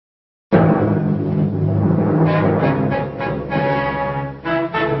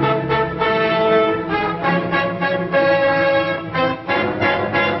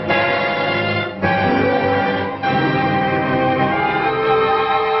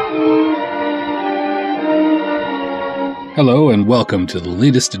Hello and welcome to the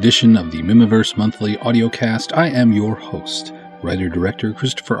latest edition of the Mimiverse Monthly Audiocast. I am your host, writer-director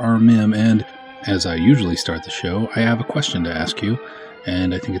Christopher R. Mim, and as I usually start the show, I have a question to ask you,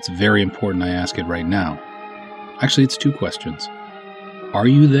 and I think it's very important I ask it right now. Actually, it's two questions. Are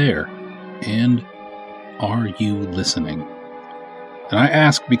you there? And are you listening? And I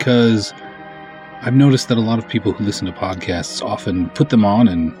ask because I've noticed that a lot of people who listen to podcasts often put them on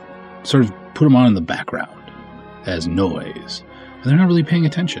and sort of put them on in the background as noise. And they're not really paying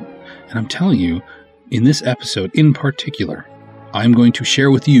attention. And I'm telling you, in this episode in particular, I'm going to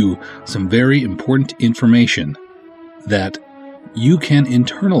share with you some very important information that you can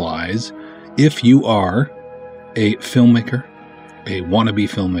internalize if you are a filmmaker, a wannabe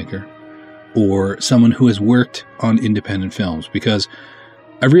filmmaker, or someone who has worked on independent films. Because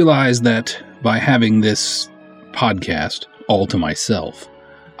I realized that by having this podcast all to myself,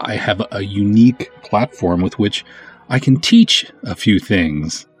 I have a unique platform with which I can teach a few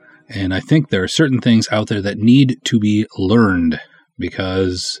things. And I think there are certain things out there that need to be learned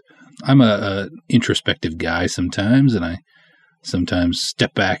because I'm a introspective guy sometimes, and I sometimes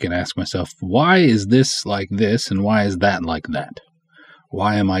step back and ask myself, why is this like this and why is that like that?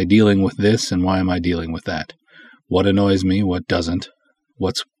 Why am I dealing with this and why am I dealing with that? What annoys me, what doesn't?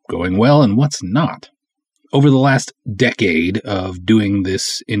 What's going well and what's not? Over the last decade of doing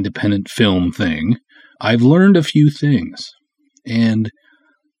this independent film thing, I've learned a few things, and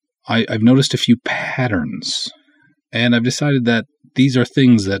I've noticed a few patterns, and I've decided that these are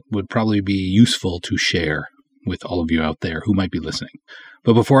things that would probably be useful to share with all of you out there who might be listening.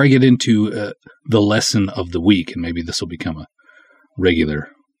 But before I get into the lesson of the week, and maybe this will become a regular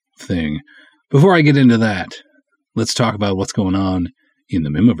thing, before I get into that, let's talk about what's going on in the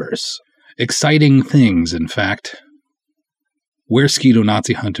Mimiverse. Exciting things, in fact. Where Skeeto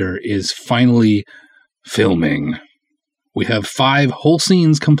Nazi Hunter is finally filming. We have 5 whole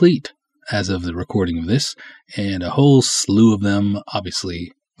scenes complete as of the recording of this, and a whole slew of them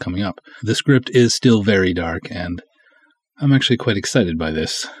obviously coming up. The script is still very dark, and I'm actually quite excited by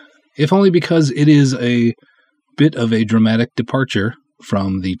this, if only because it is a bit of a dramatic departure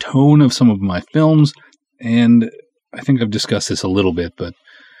from the tone of some of my films, and I think I've discussed this a little bit, but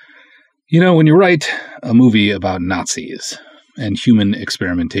you know, when you write a movie about Nazis and human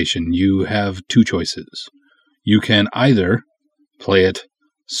experimentation, you have two choices. You can either play it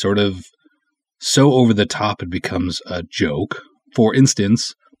sort of so over the top it becomes a joke. For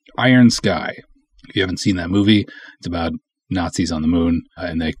instance, Iron Sky. If you haven't seen that movie, it's about Nazis on the moon,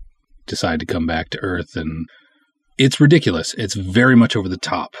 and they decide to come back to Earth, and it's ridiculous. It's very much over the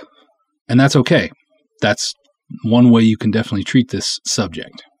top. And that's okay. That's one way you can definitely treat this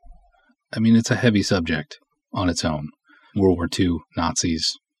subject. I mean, it's a heavy subject on its own. World War II,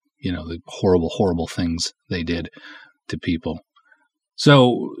 Nazis, you know, the horrible, horrible things they did to people.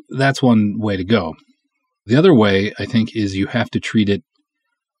 So that's one way to go. The other way, I think, is you have to treat it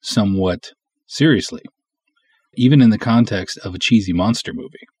somewhat seriously, even in the context of a cheesy monster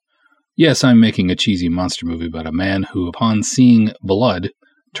movie. Yes, I'm making a cheesy monster movie about a man who, upon seeing blood,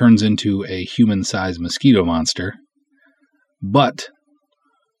 turns into a human-sized mosquito monster, but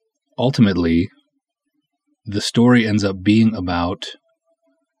ultimately, the story ends up being about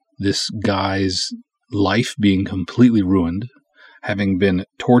this guy's life being completely ruined, having been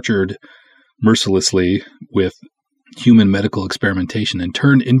tortured mercilessly with human medical experimentation and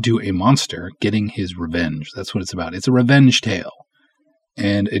turned into a monster, getting his revenge. That's what it's about. It's a revenge tale,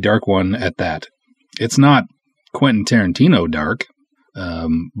 and a dark one at that. It's not Quentin Tarantino dark,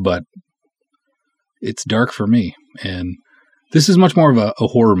 but it's dark for me, and this is much more of a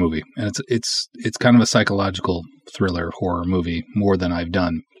horror movie, and it's kind of a psychological thriller horror movie more than I've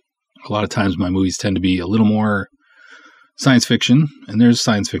done. A lot of times my movies tend to be a little more science fiction, and there's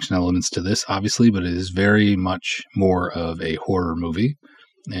science fiction elements to this, obviously, but it is very much more of a horror movie,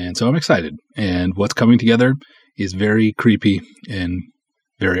 and so I'm excited. And what's coming together is very creepy and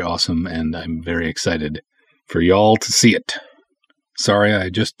very awesome, and I'm very excited for y'all to see it. Sorry, I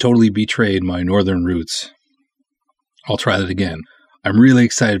just totally betrayed my northern roots. I'll try that again. I'm really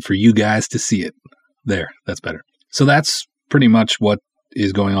excited for you guys to see it. There, that's better. So that's pretty much what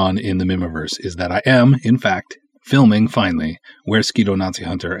is going on in the Mimiverse, is that I am, in fact, filming, finally, Where Skeeto Nazi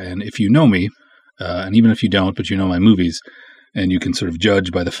Hunter. And if you know me, and even if you don't, but you know my movies, and you can sort of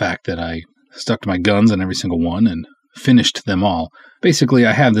judge by the fact that I stuck to my guns on every single one and finished them all. Basically,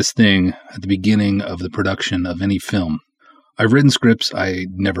 I have this thing at the beginning of the production of any film. I've written scripts I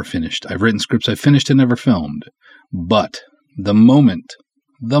never finished. I've written scripts I finished and never filmed. But the moment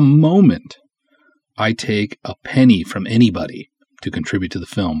I take a penny from anybody to contribute to the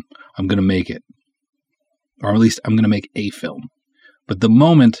film, I'm going to make it. or at least I'm going to make a film. But the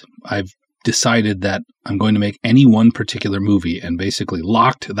moment I've decided that I'm going to make any one particular movie and basically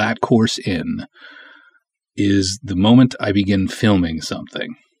locked that course in is the moment I begin filming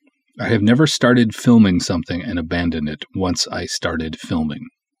something. I have never started filming something and abandoned it once I started filming.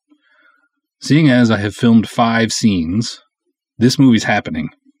 Seeing as I have filmed 5 scenes, this movie's happening.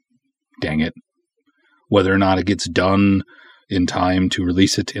 Dang it. Whether or not it gets done in time to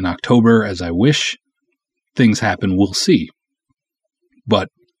release it in October as I wish, things happen, we'll see. But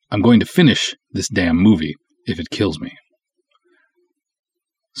I'm going to finish this damn movie if it kills me.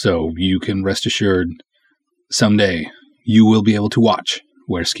 So you can rest assured, someday you will be able to watch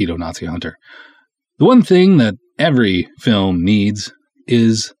Where's Skeeto Nazi Hunter. The one thing that every film needs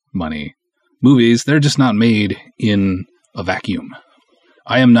is money. Movies, they're just not made in a vacuum.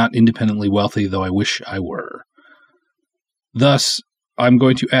 I am not independently wealthy, though I wish I were. Thus, I'm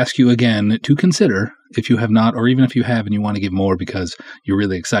going to ask you again to consider, if you have not, or even if you have and you want to give more because you're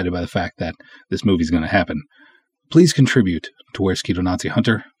really excited by the fact that this movie is going to happen, please contribute to Where's Skeeto Nazi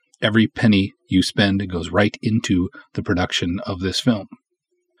Hunter. Every penny you spend goes right into the production of this film.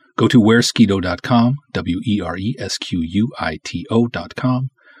 Go to whereskeeto.com, WERESQUITO.com,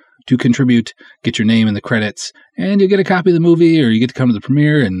 to contribute, get your name in the credits, and you'll get a copy of the movie, or you get to come to the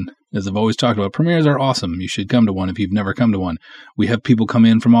premiere. And as I've always talked about, premieres are awesome. You should come to one if you've never come to one. We have people come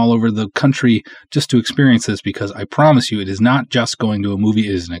in from all over the country just to experience this, because I promise you, it is not just going to a movie,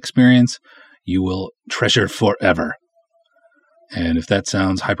 it is an experience you will treasure forever. And if that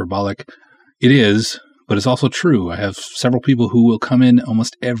sounds hyperbolic, it is, but it's also true. I have several people who will come in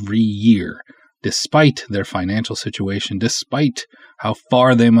almost every year, despite their financial situation, despite how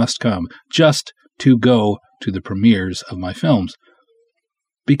far they must come, just to go to the premieres of my films.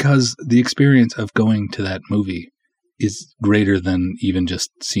 Because the experience of going to that movie is greater than even just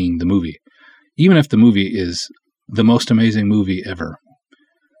seeing the movie. Even if the movie is the most amazing movie ever,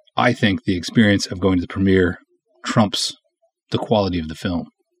 I think the experience of going to the premiere trumps the quality of the film.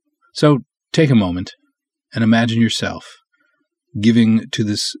 So take a moment and imagine yourself giving to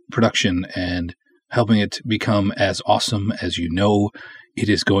this production and helping it become as awesome as you know it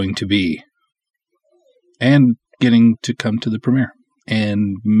is going to be. And getting to come to the premiere.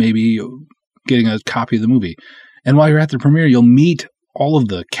 And maybe getting a copy of the movie. And while you're at the premiere, you'll meet all of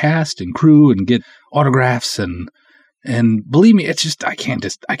the cast and crew and get autographs. And believe me, it's just, I can't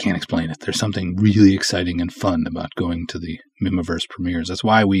explain it. There's something really exciting and fun about going to the Mimiverse premieres. That's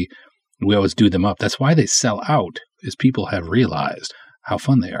why we always do them up. That's why they sell out, is people have realized how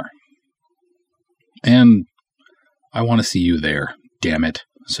fun they are. And I want to see you there, damn it.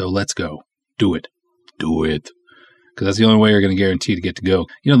 So let's go. Do it. Do it. Because that's the only way you're going to guarantee to get to go.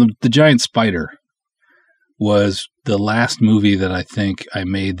 You know, the Giant Spider was the last movie that I think I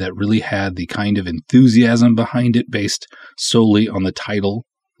made that really had the kind of enthusiasm behind it based solely on the title,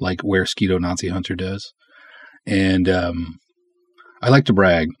 like Where Skeeto Nazi Hunter does. And I like to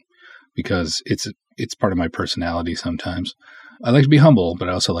brag because it's part of my personality sometimes. I like to be humble, but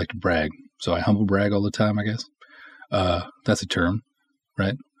I also like to brag. So I humble brag all the time, I guess. That's a term,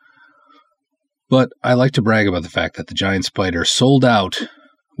 right? But I like to brag about the fact that the Giant Spider sold out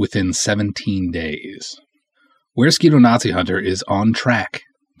within 17 days. Where's Skeeto Nazi Hunter is on track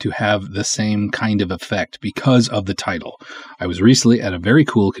to have the same kind of effect because of the title. I was recently at a very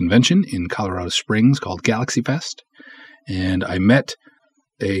cool convention in Colorado Springs called Galaxy Fest, and I met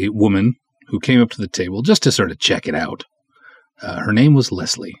a woman who came up to the table just to sort of check it out. Her name was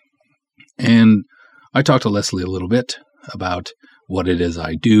Leslie, and I talked to Leslie a little bit about what it is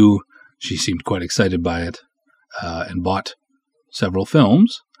I do. She seemed quite excited by it and bought several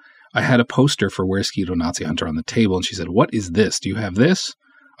films. I had a poster for Where's Skeeto Nazi Hunter on the table, and she said, "What is this? Do you have this?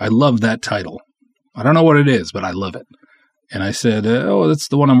 I love that title. I don't know what it is, but I love it." And I said, "Oh, that's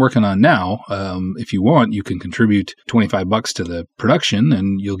the one I'm working on now. If you want, you can contribute $25 to the production,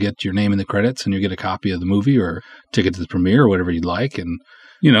 and you'll get your name in the credits, and you'll get a copy of the movie or ticket to the premiere or whatever you'd like. And,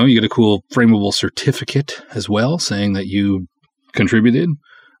 you know, you get a cool frameable certificate as well saying that you contributed.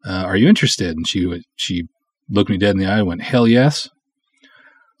 Are you interested?" And she looked me dead in the eye and went, "Hell yes."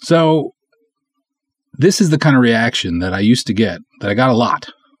 So this is the kind of reaction that I used to get, that I got a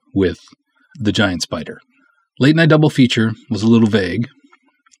lot with The Giant Spider. Late Night Double Feature was a little vague.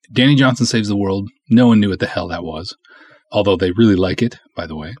 Danny Johnson Saves the World, no one knew what the hell that was. Although they really like it, by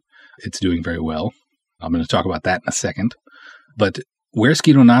the way. It's doing very well. I'm going to talk about that in a second. But Where's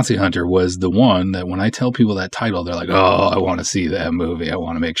Skeeto Nazi Hunter was the one that when I tell people that title, they're like, "Oh, I want to see that movie. I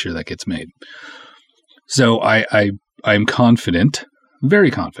want to make sure that gets made." So I'm confident,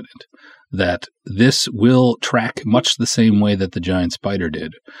 very confident, that this will track much the same way that The Giant Spider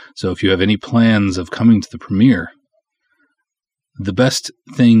did. So if you have any plans of coming to the premiere, the best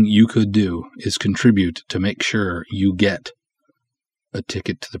thing you could do is contribute to make sure you get a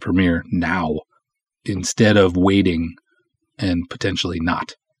ticket to the premiere now, instead of waiting and potentially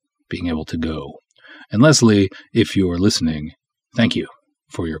not being able to go. And Leslie, if you're listening, thank you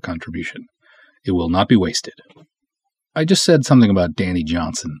for your contribution. It will not be wasted. I just said something about Danny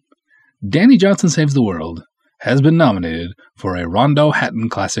Johnson. Danny Johnson Saves the World has been nominated for a Rondo Hatton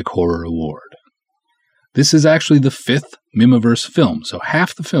Classic Horror Award. This is actually the 5th Mimiverse film, so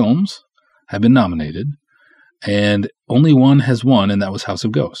half the films have been nominated, and only one has won, and that was House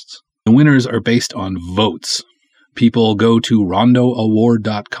of Ghosts. The winners are based on votes. People go to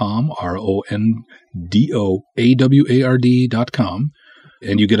rondoaward.com, RONDOAWARD.com,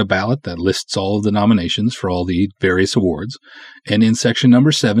 and you get a ballot that lists all of the nominations for all the various awards. And in section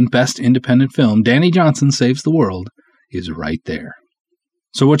number 7, Best Independent Film, Danny Johnson Saves the World is right there.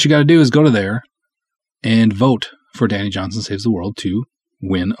 So what you got to do is go to there and vote for Danny Johnson Saves the World to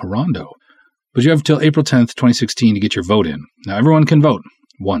win a Rondo. But you have until April 10th, 2016 to get your vote in. Now, everyone can vote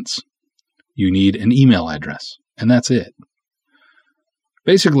once. You need an email address, and that's it.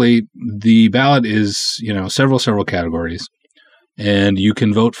 Basically, the ballot is, several categories, and you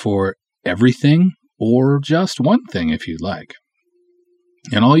can vote for everything or just one thing if you'd like.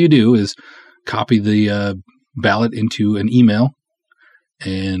 And all you do is copy the ballot into an email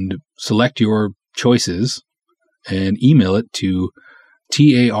and select your choices and email it to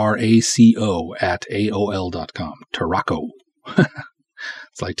taraco@aol.com. Taraco.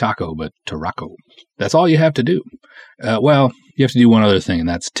 It's like taco, but Taraco. That's all you have to do. You have to do one other thing, and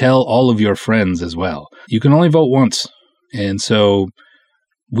that's tell all of your friends as well. You can only vote once, and so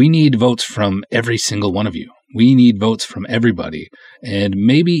we need votes from every single one of you. We need votes from everybody, and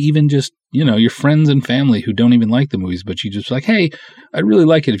maybe even just, your friends and family who don't even like the movies, but you just like, hey, I'd really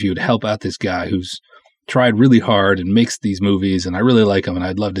like it if you would help out this guy who's tried really hard and makes these movies, and I really like them, and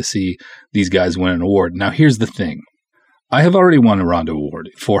I'd love to see these guys win an award. Now, here's the thing. I have already won a Rondo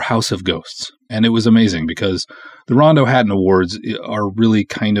Award for House of Ghosts, and it was amazing because the Rondo Hatton Awards are really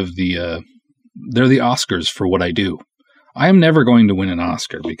kind of they're the Oscars for what I do. I am never going to win an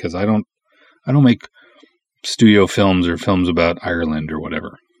Oscar because I don't make studio films or films about Ireland or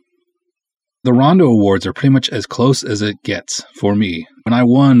whatever. The Rondo Awards are pretty much as close as it gets for me. When I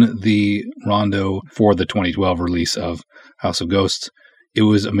won the Rondo for the 2012 release of House of Ghosts, it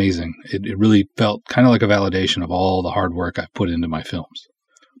was amazing. It really felt kind of like a validation of all the hard work I've put into my films.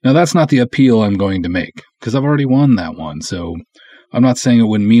 Now, that's not the appeal I'm going to make, because I've already won that one, so I'm not saying it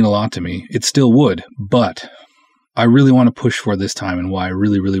wouldn't mean a lot to me. It still would, but I really want to push for this time, and why I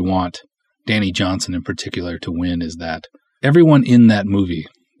really, really want Danny Johnson in particular to win is that everyone in that movie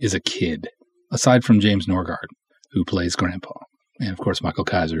is a kid, aside from James Norgard, who plays Grandpa, and of course Michael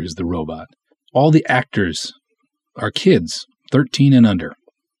Kaiser is the robot. All the actors are kids, 13 and under,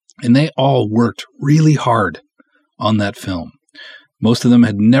 and they all worked really hard on that film. Most of them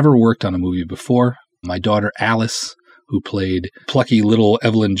had never worked on a movie before. My daughter Alice, who played plucky little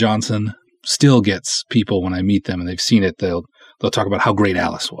Evelyn Johnson, still gets people when I meet them and they've seen it, they'll talk about how great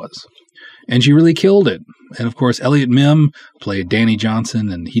Alice was. And she really killed it. And of course, Elliot Mim played Danny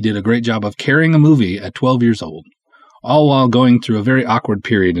Johnson, and he did a great job of carrying a movie at 12 years old, all while going through a very awkward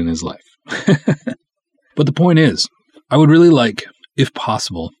period in his life. But the point is, I would really like, if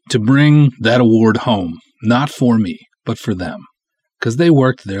possible, to bring that award home, not for me, but for them, because they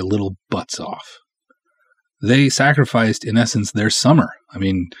worked their little butts off. They sacrificed, in essence, their summer. I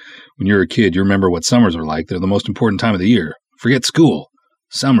mean, when you're a kid, you remember what summers are like. They're the most important time of the year. Forget school.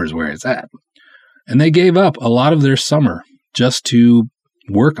 Summer's where it's at. And they gave up a lot of their summer just to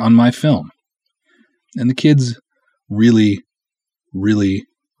work on my film. And the kids really, really,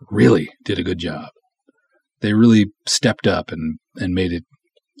 really did a good job. They really stepped up and made it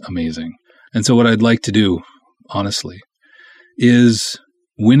amazing. And so what I'd like to do, honestly, is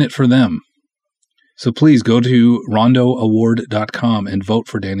win it for them. So please go to rondoaward.com and vote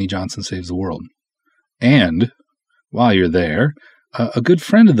for Danny Johnson Saves the World. And while you're there, a good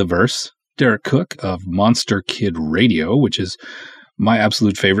friend of the verse, Derek Cook of Monster Kid Radio, which is my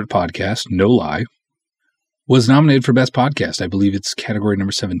absolute favorite podcast, no lie, was nominated for Best Podcast. I believe it's category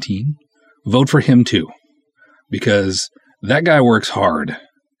number 17. Vote for him too, because that guy works hard.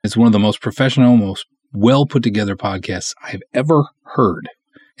 It's one of the most professional, most well put together podcasts I've ever heard.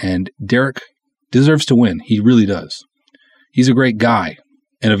 And Derek deserves to win. He really does. He's a great guy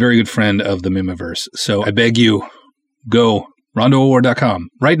and a very good friend of the Mimiverse. So I beg you, go rondoaward.com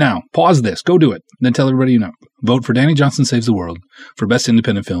right now. Pause this. Go do it. Then tell everybody you know. Vote for Danny Johnson Saves the World for Best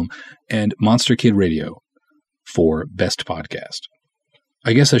Independent Film and Monster Kid Radio for Best Podcast.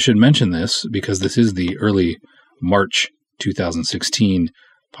 I guess I should mention this because this is the early March 2016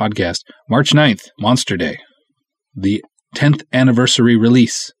 podcast. March 9th, Monster Day, the 10th anniversary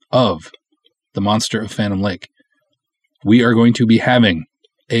release of The Monster of Phantom Lake. We are going to be having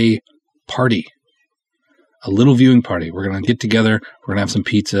a party, a little viewing party. We're going to get together. We're going to have some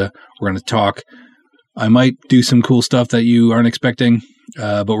pizza. We're going to talk. I might do some cool stuff that you aren't expecting,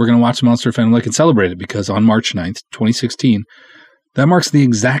 but we're going to watch Monster of Phantom Lake and celebrate it because on March 9th, 2016, that marks the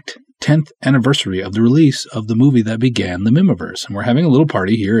exact 10th anniversary of the release of the movie that began the Mimiverse. And we're having a little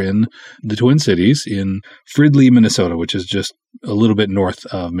party here in the Twin Cities in Fridley, Minnesota, which is just a little bit north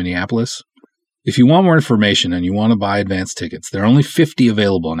of Minneapolis. If you want more information and you want to buy advance tickets, there are only 50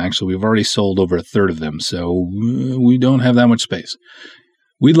 available, and actually we've already sold over a third of them, so we don't have that much space.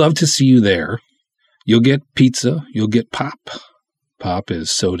 We'd love to see you there. You'll get pizza. You'll get pop. Pop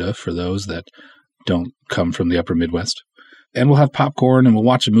is soda for those that don't come from the upper Midwest. And we'll have popcorn and we'll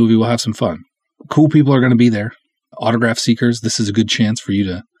watch a movie. We'll have some fun. Cool people are going to be there. Autograph seekers. This is a good chance for you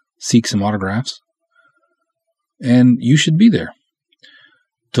to seek some autographs. And you should be there.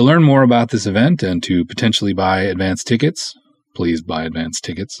 To learn more about this event and to potentially buy advance tickets, please buy advance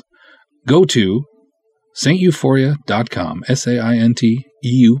tickets, go to sainteuphoria.com,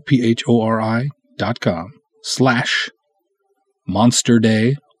 sainteuphoria.com/Monster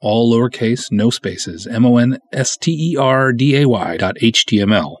Day, all lowercase, no spaces,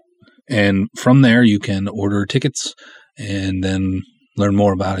 monsterday.html. And from there, you can order tickets and then learn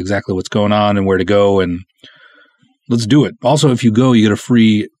more about exactly what's going on and where to go. And let's do it. Also, if you go, you get a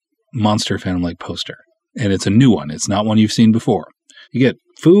free Monster Phantom Lake poster. And it's a new one. It's not one you've seen before. You get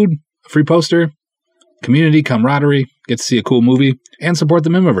food, a free poster, community, camaraderie, get to see a cool movie, and support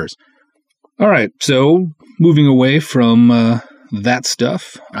the Mimiverse. All right, so moving away from that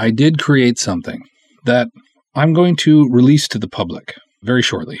stuff, I did create something that I'm going to release to the public very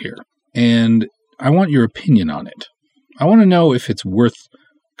shortly here. And I want your opinion on it. I want to know if it's worth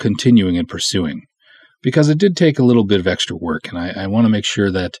continuing and pursuing, because it did take a little bit of extra work, and I want to make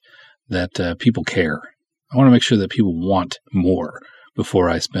sure that people care. I want to make sure that people want more before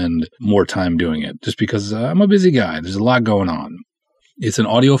I spend more time doing it, just because I'm a busy guy. There's a lot going on. It's an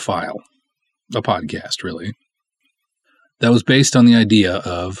audio file, a podcast, really, that was based on the idea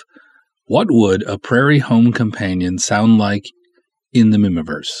of what would a prairie home companion sound like in the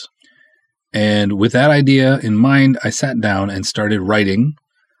Mimiverse. And with that idea in mind, I sat down and started writing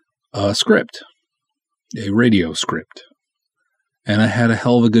a script, a radio script. And I had a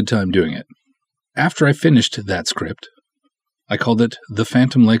hell of a good time doing it. After I finished that script, I called it The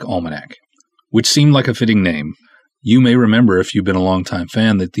Phantom Lake Almanac, which seemed like a fitting name. You may remember, if you've been a longtime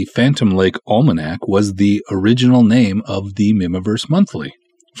fan, that the Phantom Lake Almanac was the original name of the Mimiverse Monthly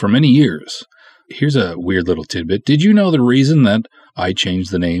for many years. Here's a weird little tidbit. Did you know the reason that I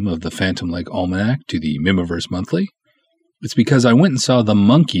changed the name of the Phantom Lake Almanac to the Mimiverse Monthly? It's because I went and saw the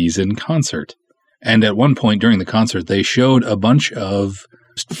Monkees in concert. And at one point during the concert, they showed a bunch of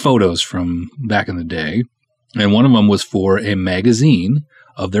photos from back in the day. And one of them was for a magazine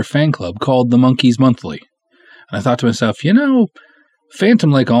of their fan club called the Monkees Monthly. And I thought to myself,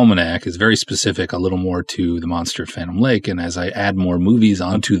 Phantom Lake Almanac is very specific, a little more to the Monster of Phantom Lake. And as I add more movies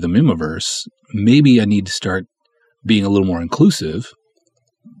onto the Mimiverse, maybe I need to start being a little more inclusive.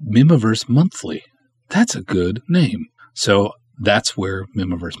 Mimiverse Monthly. That's a good name. So that's where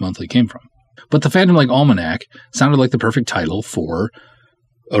Mimiverse Monthly came from. But the Phantom Lake Almanac sounded like the perfect title for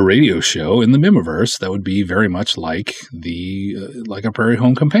a radio show in the Mimiverse that would be very much like like a Prairie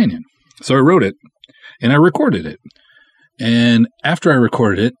Home Companion. So I wrote it and I recorded it. And after I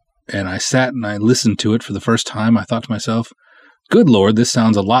recorded it and I sat and I listened to it for the first time, I thought to myself, good Lord, this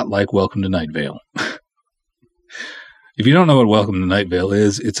sounds a lot like Welcome to Night Vale. If you don't know what Welcome to Night Vale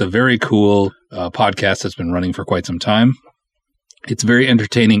is, it's a very cool podcast that's been running for quite some time. It's very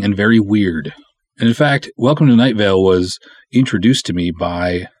entertaining and very weird. And in fact, Welcome to Night Vale was introduced to me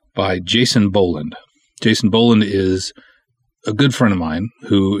by Jason Boland. Jason Boland is a good friend of mine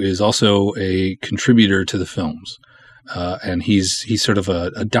who is also a contributor to the films. And he's sort of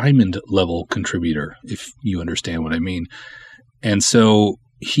a diamond level contributor, if you understand what I mean. And so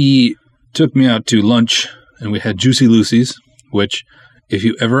he took me out to lunch and we had Juicy Lucy's, which if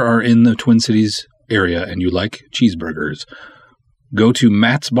you ever are in the Twin Cities area and you like cheeseburgers, go to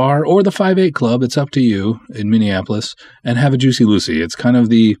Matt's Bar or the 5-8 Club, it's up to you, in Minneapolis, and have a Juicy Lucy. It's kind of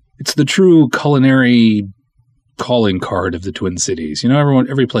it's the true culinary calling card of the Twin Cities.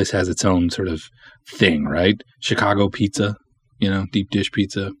 Every place has its own sort of thing, right? Chicago pizza, deep dish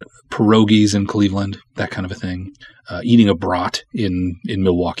pizza, pierogies in Cleveland, that kind of a thing. Eating a brat in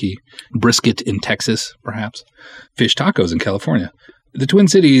Milwaukee, brisket in Texas, perhaps, fish tacos in California. The Twin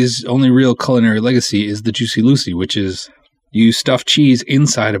Cities' only real culinary legacy is the Juicy Lucy, which is you stuff cheese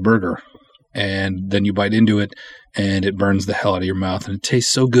inside a burger, and then you bite into it, and it burns the hell out of your mouth, and it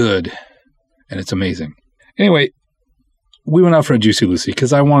tastes so good, and it's amazing. Anyway, we went out for a Juicy Lucy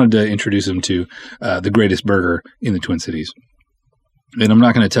because I wanted to introduce him to the greatest burger in the Twin Cities. And I'm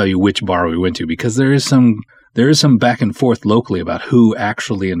not going to tell you which bar we went to because there is some back and forth locally about who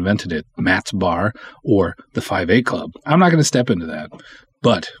actually invented it, Matt's Bar or the 5-8 Club. I'm not going to step into that.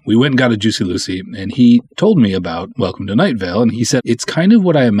 But we went and got a Juicy Lucy, and he told me about Welcome to Night Vale, and he said it's kind of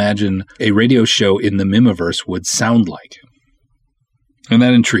what I imagine a radio show in the Mimiverse would sound like. And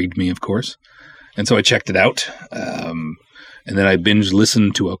that intrigued me, of course. And so I checked it out, and then I binge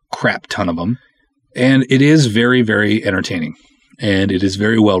listened to a crap ton of them. And it is very, very entertaining. And it is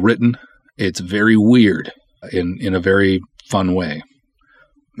very well written. It's very weird in a very fun way.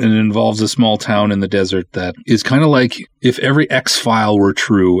 And it involves a small town in the desert that is kind of like if every X-File were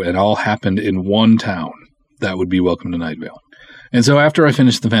true and all happened in one town, that would be Welcome to Night Vale. And so after I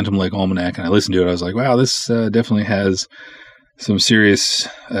finished the Phantom Lake Almanac and I listened to it, I was like, wow, this definitely has some serious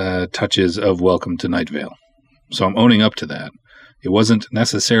touches of Welcome to Night Vale. So I'm owning up to that. It wasn't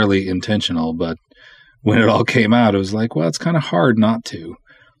necessarily intentional, but when it all came out, it was like, well, it's kind of hard not to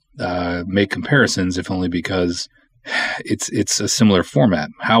make comparisons, if only because it's a similar format.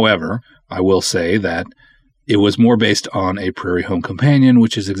 However, I will say that it was more based on a Prairie Home Companion,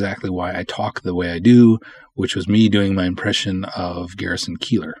 which is exactly why I talk the way I do, which was me doing my impression of Garrison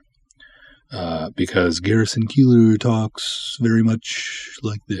Keillor. Because Garrison Keillor talks very much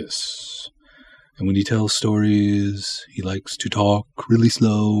like this. And when he tells stories, he likes to talk really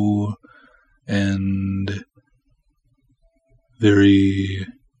slow and very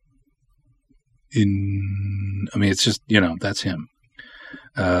it's just, that's him.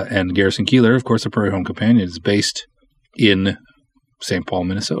 And Garrison Keillor, of course, the Prairie Home Companion, is based in St. Paul,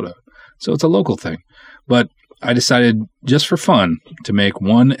 Minnesota. So it's a local thing. But I decided, just for fun, to make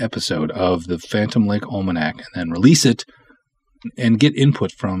one episode of the Phantom Lake Almanac and then release it and get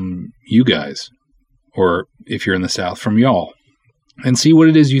input from you guys, or if you're in the South, from y'all, and see what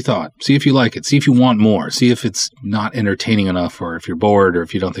it is you thought. See if you like it. See if you want more. See if it's not entertaining enough, or if you're bored, or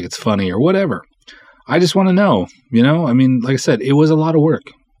if you don't think it's funny, or whatever. I just want to know, like I said, it was a lot of work.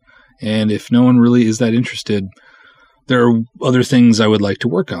 And if no one really is that interested, there are other things I would like to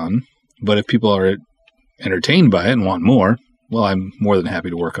work on. But if people are entertained by it and want more, well, I'm more than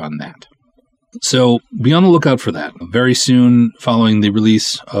happy to work on that. So be on the lookout for that. Very soon, following the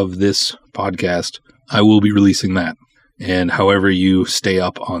release of this podcast, I will be releasing that. And however you stay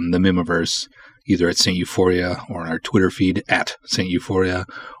up on the Mimiverse, either at St. Euphoria or on our Twitter feed at St. Euphoria,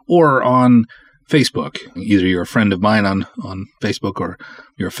 or on Facebook. Either you're a friend of mine on Facebook or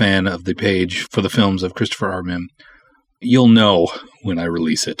you're a fan of the page for the films of Christopher R. Mihm, you'll know when I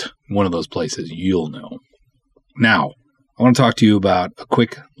release it. One of those places, you'll know. Now, I want to talk to you about a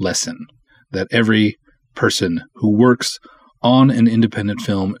quick lesson that every person who works on an independent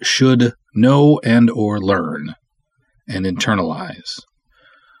film should know and or learn and internalize.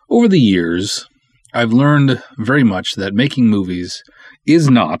 Over the years, I've learned very much that making movies is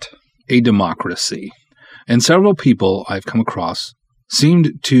not a democracy. And several people I've come across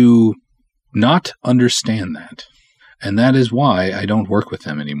seemed to not understand that. And that is why I don't work with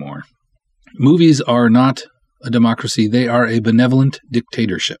them anymore. Movies are not a democracy. They are a benevolent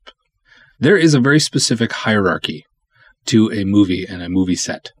dictatorship. There is a very specific hierarchy to a movie and a movie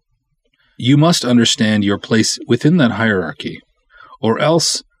set. You must understand your place within that hierarchy, or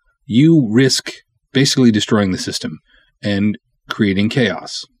else you risk basically destroying the system and creating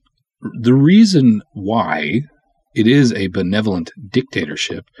chaos. The reason why it is a benevolent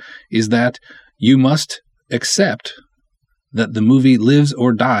dictatorship is that you must accept that the movie lives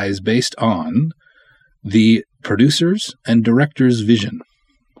or dies based on the producer's and director's vision.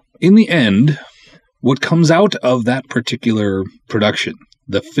 In the end, what comes out of that particular production,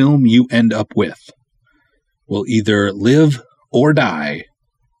 the film you end up with, will either live or die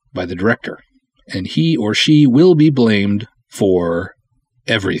by the director, and he or she will be blamed for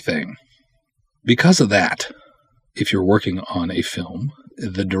everything. Because of that, if you're working on a film,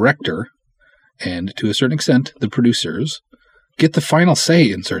 the director, and to a certain extent, the producers, get the final say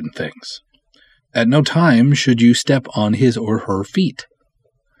in certain things. At no time should you step on his or her feet.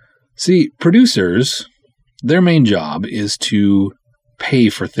 See, producers, their main job is to pay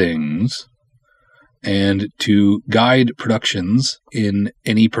for things and to guide productions in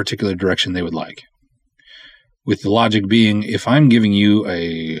any particular direction they would like. With the logic being, if I'm giving you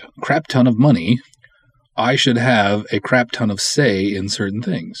a crap ton of money, I should have a crap ton of say in certain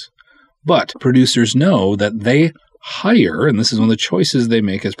things. But producers know that they hire, and this is one of the choices they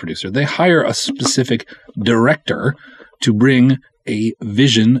make as producer, they hire a specific director to bring a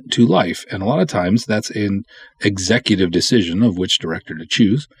vision to life. And a lot of times that's an executive decision of which director to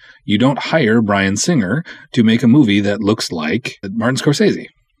choose. You don't hire Bryan Singer to make a movie that looks like Martin Scorsese.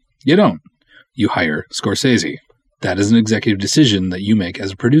 You don't. You hire Scorsese. That is an executive decision that you make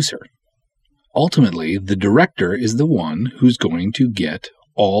as a producer. Ultimately, the director is the one who's going to get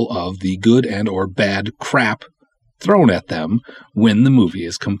all of the good and or bad crap thrown at them when the movie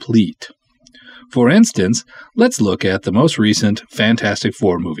is complete. For instance, let's look at the most recent Fantastic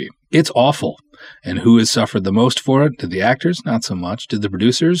Four movie. It's awful. And who has suffered the most for it? Did the actors? Not so much. Did the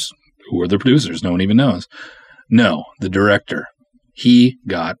producers? Who are the producers? No one even knows. No, the director. He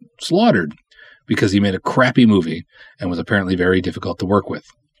got slaughtered because he made a crappy movie and was apparently very difficult to work with.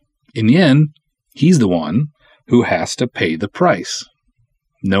 In the end, he's the one who has to pay the price.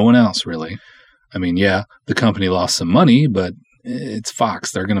 No one else, really. I mean, yeah, the company lost some money, but it's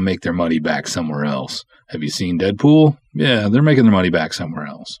Fox. They're going to make their money back somewhere else. Have you seen Deadpool? Yeah, they're making their money back somewhere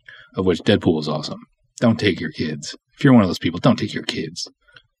else, of which Deadpool is awesome. Don't take your kids. If you're one of those people, don't take your kids.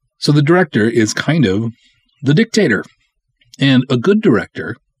 So the director is kind of the dictator. And a good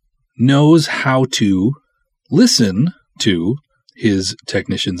director knows how to listen to his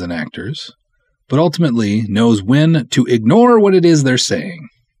technicians and actors, but ultimately knows when to ignore what it is they're saying.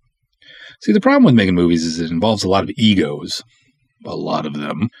 See, the problem with making movies is it involves a lot of egos, a lot of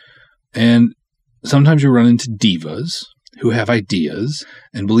them, and sometimes you run into divas who have ideas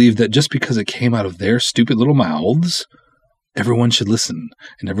and believe that just because it came out of their stupid little mouths, everyone should listen,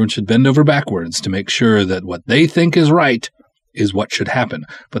 and everyone should bend over backwards to make sure that what they think is right is what should happen.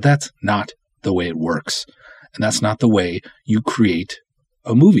 But that's not the way it works, and that's not the way you create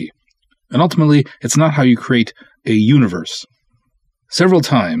a movie. And ultimately, it's not how you create a universe. Several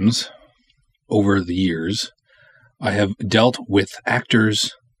times over the years, I have dealt with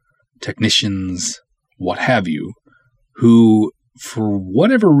actors, technicians, what have you, who, for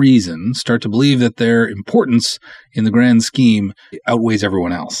whatever reason, start to believe that their importance in the grand scheme outweighs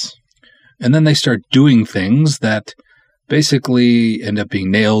everyone else. And then they start doing things that basically end up being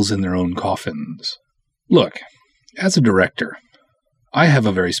nails in their own coffins. Look, as a director, I have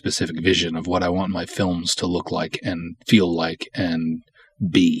a very specific vision of what I want my films to look like and feel like and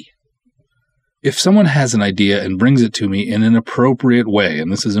be. If someone has an idea and brings it to me in an appropriate way,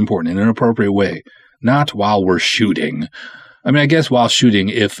 and this is important, in an appropriate way, not while we're shooting. I mean, I guess while shooting,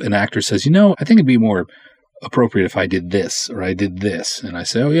 if an actor says, I think it'd be more appropriate if I did this or I did this, and I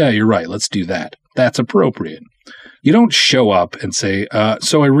say, oh yeah, you're right, let's do that. That's appropriate. You don't show up and say,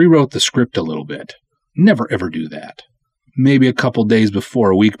 so I rewrote the script a little bit. Never ever do that. Maybe a couple days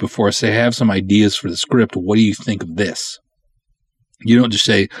before, a week before, say, I have some ideas for the script. What do you think of this? You don't just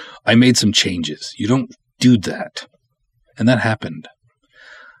say, I made some changes. You don't do that. And that happened.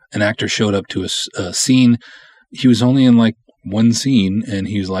 An actor showed up to a scene. He was only in like one scene, and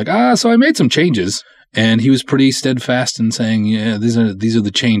he was like, so I made some changes. And he was pretty steadfast in saying, yeah, these are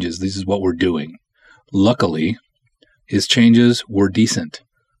the changes. This is what we're doing. Luckily, his changes were decent.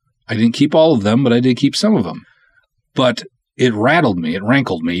 I didn't keep all of them, but I did keep some of them. But it rattled me. It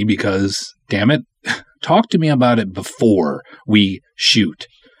rankled me because, damn it, talk to me about it before we shoot.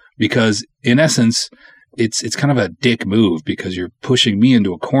 Because in essence, it's kind of a dick move because you're pushing me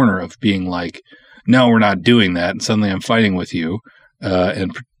into a corner of being like, no, we're not doing that. And suddenly I'm fighting with you.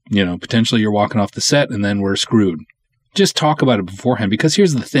 And potentially you're walking off the set and then we're screwed. Just talk about it beforehand, because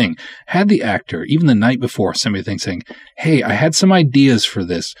here's the thing. Had the actor, even the night before, send me a thing saying, hey, I had some ideas for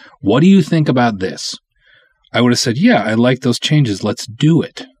this. What do you think about this? I would have said, yeah, I like those changes. Let's do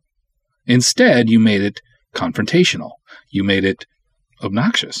it. Instead, you made it confrontational. You made it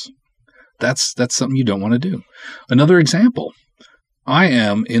obnoxious. That's something you don't want to do. Another example. I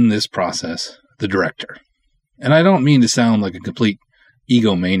am, in this process, the director. And I don't mean to sound like a complete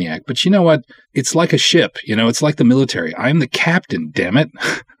egomaniac, but you know what? It's like a ship. It's like the military. I'm the captain, damn it.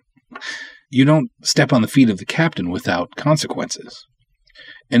 You don't step on the feet of the captain without consequences.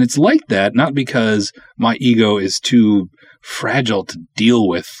 And it's like that, not because my ego is too fragile to deal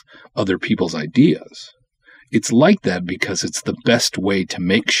with other people's ideas. It's like that because it's the best way to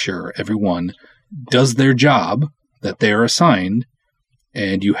make sure everyone does their job that they are assigned,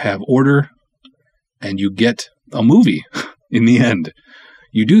 and you have order, and you get a movie in the end.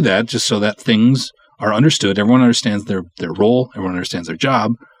 You do that just so that things are understood. Everyone understands their role. Everyone understands their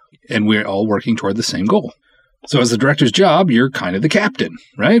job. And we're all working toward the same goal. So as the director's job, you're kind of the captain,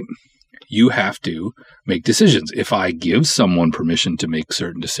 right? you have to make decisions. If I give someone permission to make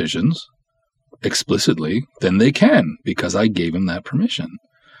certain decisions explicitly, then they can, because I gave them that permission.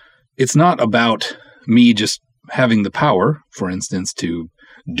 It's not about me just having the power, for instance, to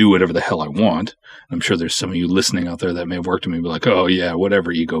do whatever the hell I want. I'm sure there's some of you listening out there that may have worked with me and be like, oh yeah,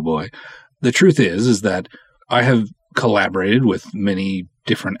 whatever, ego boy. The truth is that I have collaborated with many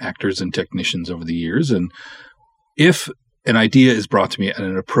different actors and technicians over the years, and if an idea is brought to me at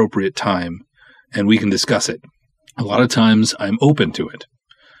an appropriate time and we can discuss it, a lot of times I'm open to it.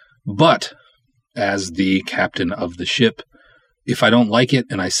 But as the captain of the ship, if I don't like it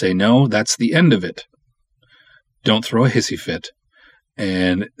and I say no, that's the end of it. Don't throw a hissy fit,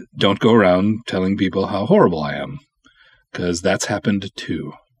 and don't go around telling people how horrible I am, because that's happened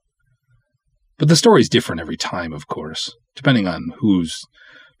too. But the story's different every time, of course. Depending on who's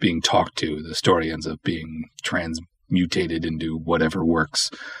being talked to, the story ends up being transmutated into whatever works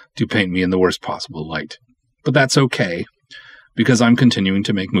to paint me in the worst possible light. But that's okay, because I'm continuing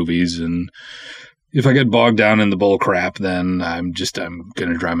to make movies, and if I get bogged down in the bull crap, then I'm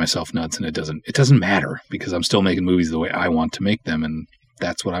going to drive myself nuts, and it doesn't matter, because I'm still making movies the way I want to make them, and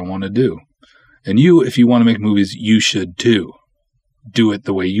that's what I want to do. And you, if you want to make movies, you should too. Do it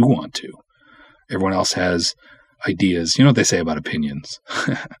the way you want to. Everyone else has ideas. You know what they say about opinions.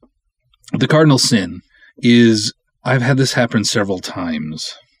 The cardinal sin is, I've had this happen several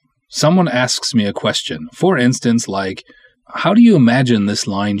times. Someone asks me a question. For instance, like, how do you imagine this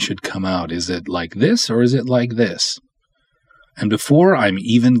line should come out? Is it like this or is it like this? And before I'm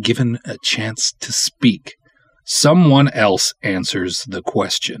even given a chance to speak, someone else answers the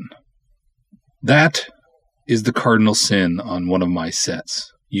question. That is the cardinal sin on one of my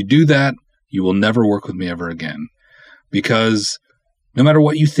sets. You do that, you will never work with me ever again. Because no matter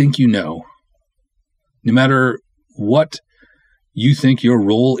what you think you know, no matter what you think your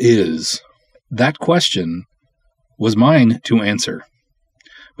role is, that question was mine to answer.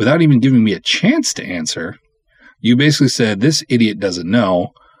 Without even giving me a chance to answer, you basically said, this idiot doesn't know,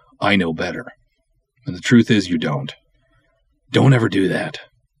 I know better. And the truth is you don't. Don't ever do that.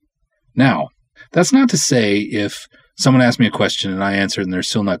 Now, that's not to say if someone asks me a question and I answer and they're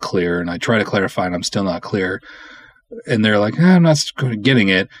still not clear, and I try to clarify and I'm still not clear, and they're like, I'm not getting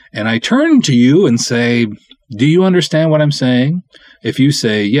it, and I turn to you and say, do you understand what I'm saying? If you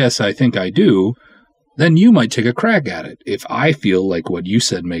say, yes, I think I do, then you might take a crack at it. If I feel like what you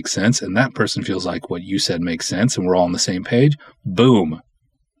said makes sense and that person feels like what you said makes sense and we're all on the same page, boom,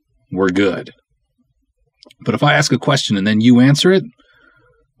 we're good. But if I ask a question and then you answer it,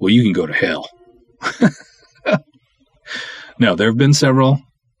 well, you can go to hell. No, there have been several,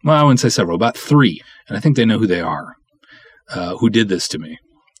 well, I wouldn't say several, about 3, and I think they know who they are, who did this to me.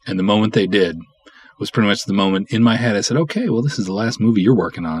 And the moment they did was pretty much the moment in my head I said, okay, well, this is the last movie you're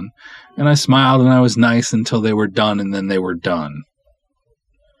working on. And I smiled and I was nice until they were done, and then they were done.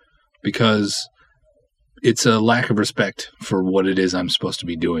 Because it's a lack of respect for what it is I'm supposed to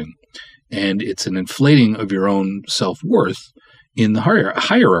be doing. And it's an inflating of your own self-worth in the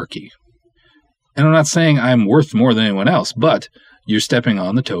hierarchy. And I'm not saying I'm worth more than anyone else, but you're stepping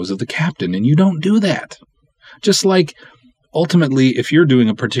on the toes of the captain, and you don't do that. Just like, ultimately, if you're doing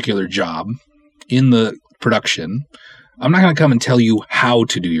a particular job in the production, I'm not going to come and tell you how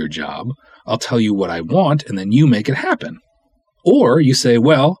to do your job. I'll tell you what I want, and then you make it happen. Or you say,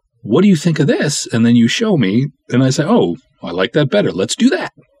 well, what do you think of this? And then you show me, and I say, oh, I like that better. Let's do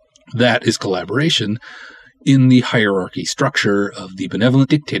that. That is collaboration in the hierarchy structure of the benevolent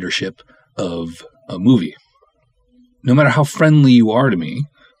dictatorship of a movie. No matter how friendly you are to me,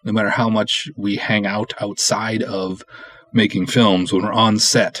 no matter how much we hang out outside of making films, when we're on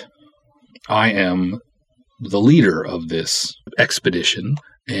set, I am the leader of this expedition,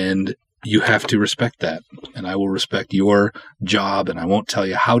 and you have to respect that. And I will respect your job, and I won't tell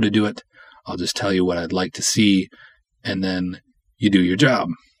you how to do it. I'll just tell you what I'd like to see, and then you do your job.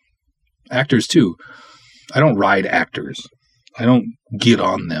 Actors, too. I don't ride actors. I don't get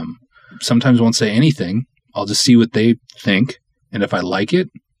on them. Sometimes I won't say anything. I'll just see what they think, and if I like it,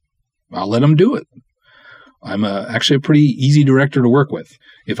 I'll let them do it. I'm actually a pretty easy director to work with.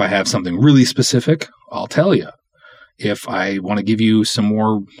 If I have something really specific, I'll tell you. If I want to give you some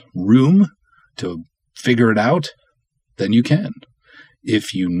more room to figure it out, then you can.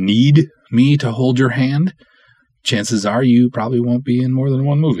 If you need me to hold your hand, chances are you probably won't be in more than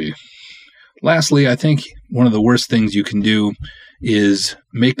one movie. Lastly, I think one of the worst things you can do is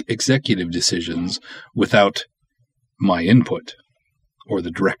make executive decisions without my input or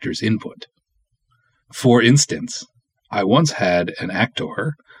the director's input. For instance, I once had an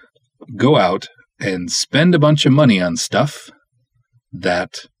actor go out and spend a bunch of money on stuff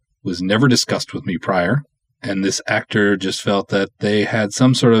that was never discussed with me prior. And this actor just felt that they had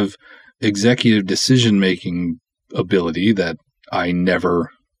some sort of executive decision-making ability that I never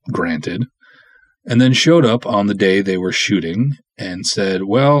granted, and then showed up on the day they were shooting and said,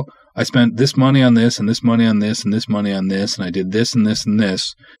 well, I spent this money on this and this money on this and this money on this, and I did this and this and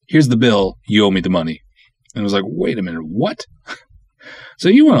this. Here's the bill. You owe me the money. And I was like, wait a minute, what? So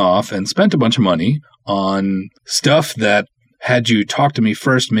you went off and spent a bunch of money on stuff that, had you talked to me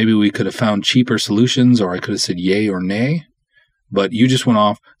first, maybe we could have found cheaper solutions, or I could have said yay or nay. But you just went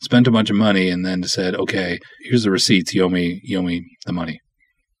off, spent a bunch of money, and then said, okay, here's the receipts. You owe me the money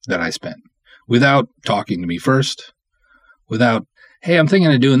that I spent. Without talking to me first, without, hey, I'm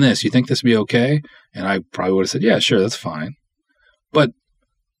thinking of doing this. You think this would be okay? And I probably would have said, yeah, sure, that's fine. But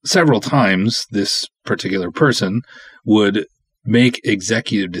several times, this particular person would make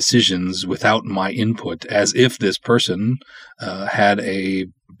executive decisions without my input, as if this person had a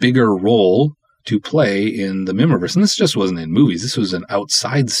bigger role to play in the Mimiverse. And this just wasn't in movies. This was in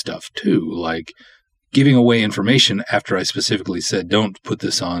outside stuff, too, like giving away information after I specifically said, don't put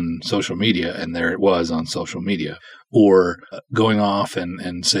this on social media, and there it was on social media. Or going off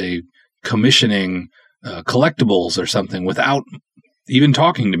and say, commissioning collectibles or something without even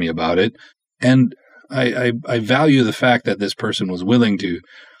talking to me about it. And I value the fact that this person was willing to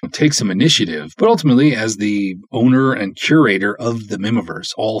take some initiative, but ultimately, as the owner and curator of the Mimiverse,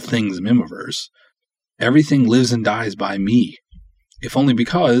 all things Mimiverse, everything lives and dies by me, if only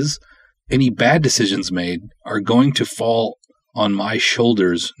because any bad decisions made are going to fall on my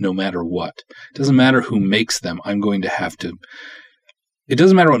shoulders no matter what. It doesn't matter who makes them. I'm going to have to. It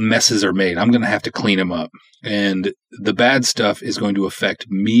doesn't matter what messes are made. I'm going to have to clean them up. And the bad stuff is going to affect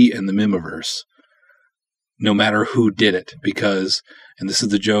me and the Mimiverse, no matter who did it, because, and this is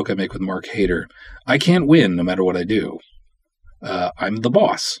the joke I make with Mark Hader, I can't win no matter what I do. I'm the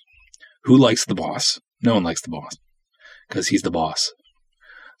boss. Who likes the boss? No one likes the boss, because he's the boss.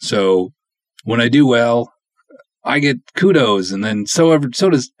 So when I do well, I get kudos, and then so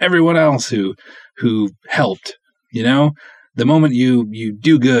does everyone else who helped. You know, the moment you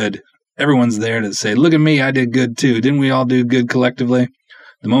do good, everyone's there to say, look at me, I did good too. Didn't we all do good collectively?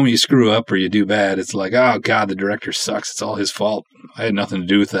 The moment you screw up or you do bad, it's like, oh, God, the director sucks. It's all his fault. I had nothing to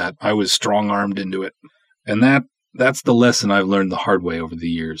do with that. I was strong-armed into it. And that's the lesson I've learned the hard way over the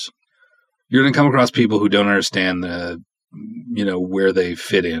years. You're going to come across people who don't understand where they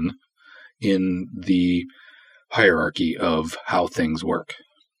fit in the hierarchy of how things work.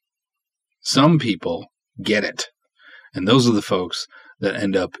 Some people get it. And those are the folks that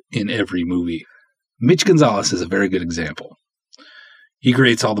end up in every movie. Mitch Gonzalez is a very good example. He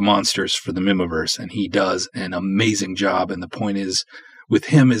creates all the monsters for the Mimiverse, and he does an amazing job. And the point is, with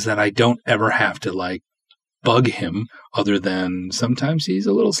him, is that I don't ever have to, bug him, other than sometimes he's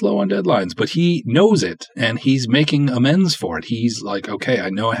a little slow on deadlines. But he knows it, and he's making amends for it. He's like, okay, I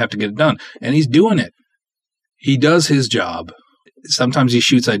know I have to get it done. And he's doing it. He does his job. Sometimes he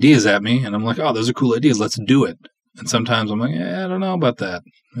shoots ideas at me, and I'm like, oh, those are cool ideas. Let's do it. And sometimes I'm like, I don't know about that.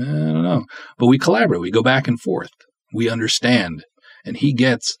 I don't know. But we collaborate. We go back and forth. We understand. And he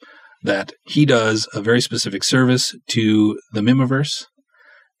gets that he does a very specific service to the Mimiverse,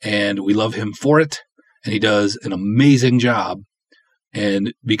 and we love him for it, and he does an amazing job.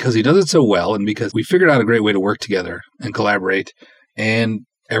 And because he does it so well, and because we figured out a great way to work together and collaborate, and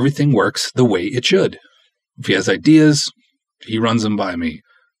everything works the way it should. If he has ideas, he runs them by me.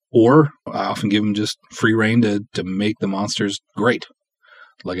 Or I often give him just free rein to make the monsters great.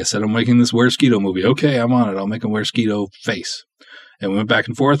 Like I said, I'm making this Wear Skeeto movie. Okay, I'm on it. I'll make a Wear Skeeto face. And we went back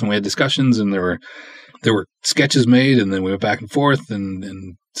and forth, and we had discussions, and there were sketches made, and then we went back and forth,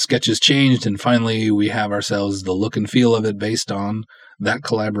 and sketches changed, and finally we have ourselves the look and feel of it based on that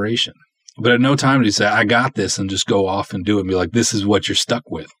collaboration. But at no time did he say, I got this, and just go off and do it and be like, this is what you're stuck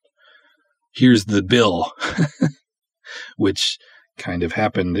with. Here's the bill, which kind of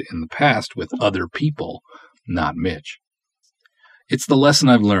happened in the past with other people, not Mitch. It's the lesson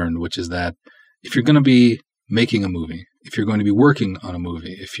I've learned, which is that if you're going to be making a movie, if you're going to be working on a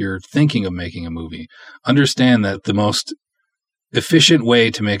movie, if you're thinking of making a movie, understand that the most efficient way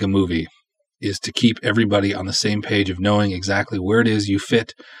to make a movie is to keep everybody on the same page of knowing exactly where it is you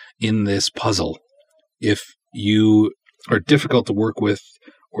fit in this puzzle. If you are difficult to work with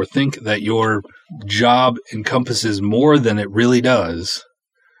or think that your job encompasses more than it really does,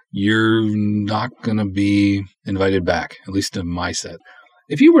 you're not going to be invited back, at least in my set.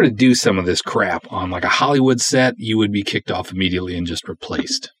 If you were to do some of this crap on a Hollywood set, you would be kicked off immediately and just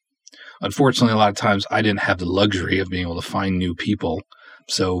replaced. Unfortunately, a lot of times I didn't have the luxury of being able to find new people,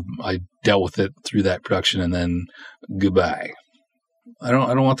 so I dealt with it through that production and then goodbye. I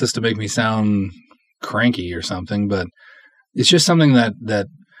don't want this to make me sound cranky or something, but it's just something that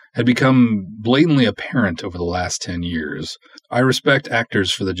had become blatantly apparent over the last 10 years. I respect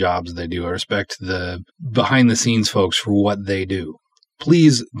actors for the jobs they do. I respect the behind-the-scenes folks for what they do.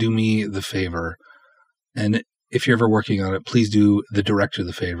 Please do me the favor, and if you're ever working on it, please do the director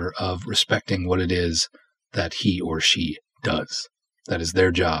the favor of respecting what it is that he or she does. That is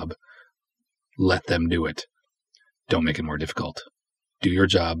their job. Let them do it. Don't make it more difficult. Do your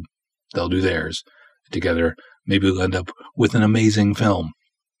job. They'll do theirs. Together, maybe we'll end up with an amazing film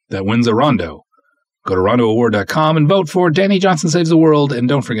that wins a Rondo. Go to rondoaward.com and vote for Danny Johnson Saves the World, and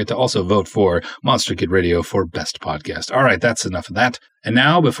don't forget to also vote for Monster Kid Radio for Best Podcast. All right, that's enough of that. And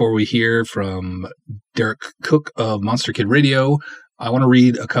now, before we hear from Derek Cook of Monster Kid Radio, I want to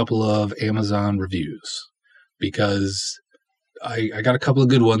read a couple of Amazon reviews, because I got a couple of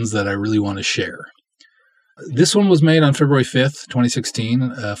good ones that I really want to share. This one was made on February 5th,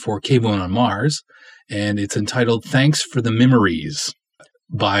 2016, for Cave One on Mars, and it's entitled Thanks for the Memories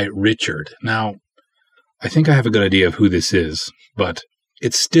by Richard. Now, I think I have a good idea of who this is, but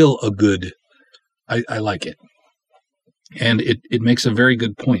it's still a good, I like it. And it makes a very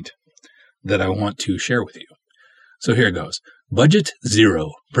good point that I want to share with you. So here it goes. Budget,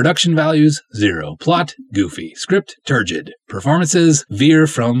 0. Production values, 0. Plot, goofy. Script, turgid. Performances veer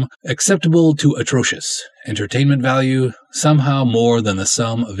from acceptable to atrocious. Entertainment value, somehow more than the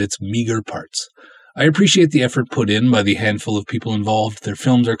sum of its meager parts. I appreciate the effort put in by the handful of people involved. Their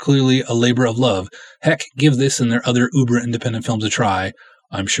films are clearly a labor of love. Heck, give this and their other uber-independent films a try.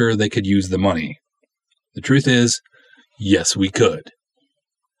 I'm sure they could use the money. The truth is, yes, we could.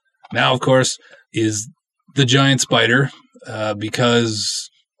 Now, of course, is The Giant Spider, because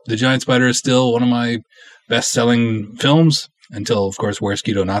The Giant Spider is still one of my best-selling films, until, of course, Where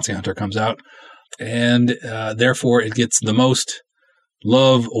Skeeto Nazi Hunter comes out. And therefore, it gets the most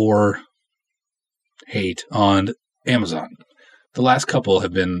love or hate on Amazon. The last couple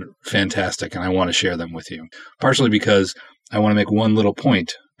have been fantastic, and I want to share them with you. Partially because I want to make one little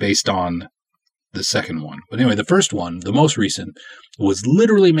point based on the second one. But anyway, the first one, the most recent, was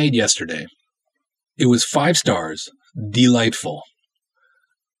literally made yesterday. It was 5 stars, delightful.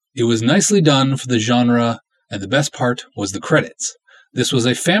 It was nicely done for the genre, and the best part was the credits. This was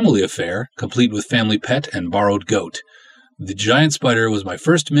a family affair, complete with family pet and borrowed goat. The Giant Spider was my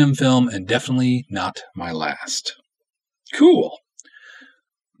first MIM film, and definitely not my last. Cool.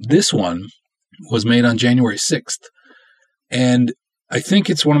 This one was made on January 6th, and I think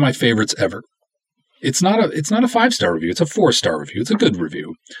it's one of my favorites ever. It's not a 5-star review, it's a 4-star review. It's a good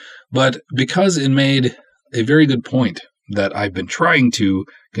review. But because it made a very good point that I've been trying to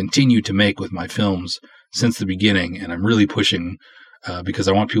continue to make with my films since the beginning, and I'm really pushing because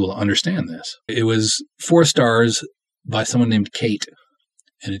I want people to understand this. It was 4 stars by someone named Kate,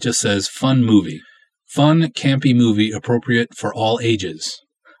 and it just says, fun movie. Fun, campy movie appropriate for all ages.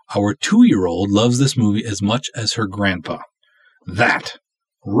 Our 2-year-old loves this movie as much as her grandpa. That,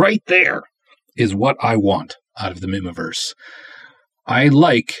 right there, is what I want out of the Mimiverse. I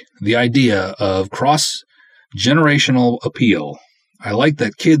like the idea of cross-generational appeal. I like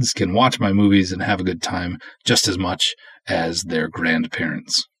that kids can watch my movies and have a good time just as much as their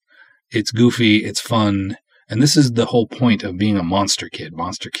grandparents. It's goofy, it's fun, and this is the whole point of being a monster kid.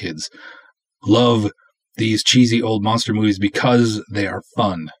 Monster kids love these cheesy old monster movies because they are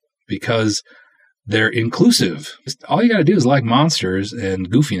fun, because they're inclusive. All you got to do is like monsters and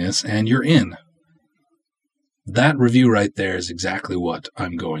goofiness, and you're in. That review right there is exactly what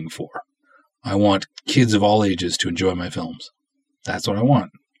I'm going for. I want kids of all ages to enjoy my films. That's what I want.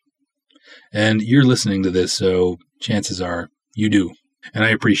 And you're listening to this, so chances are you do. And I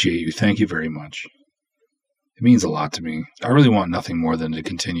appreciate you. Thank you very much. It means a lot to me. I really want nothing more than to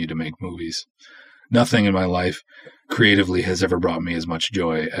continue to make movies. Nothing in my life creatively has ever brought me as much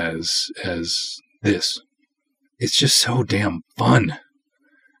joy as this. It's just so damn fun.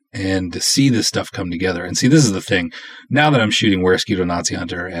 And to see this stuff come together. And see, this is the thing. Now that I'm shooting Where Skeeto Nazi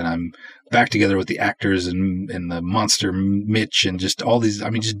Hunter, and I'm back together with the actors and the monster Mitch and just all these,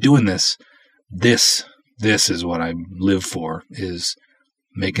 just doing this is what I live for, is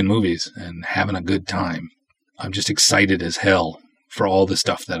making movies and having a good time. I'm just excited as hell for all the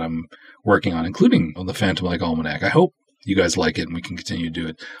stuff that I'm working on, including the Phantom Lake Almanac. I hope you guys like it and we can continue to do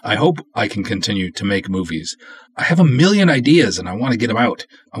it. I hope I can continue to make movies. I have a million ideas and I want to get them out.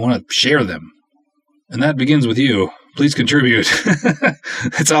 I want to share them. And that begins with you. Please contribute.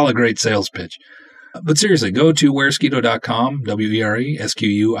 It's all a great sales pitch. But seriously, go to wereskeeto.com,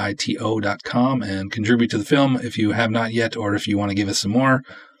 weresquito.com, and contribute to the film if you have not yet, or if you want to give us some more.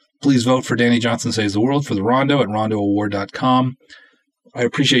 Please vote for Danny Johnson Saves the World for the Rondo at rondoaward.com. I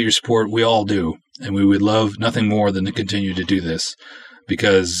appreciate your support. We all do. And we would love nothing more than to continue to do this,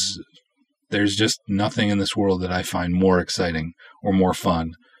 because there's just nothing in this world that I find more exciting or more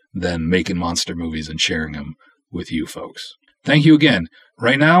fun than making monster movies and sharing them with you folks. Thank you again.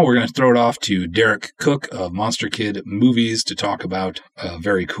 Right now, we're going to throw it off to Derek Cook of Monster Kid Movies to talk about a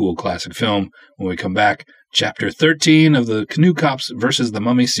very cool classic film. When we come back, Chapter 13 of the Canoe Cops versus the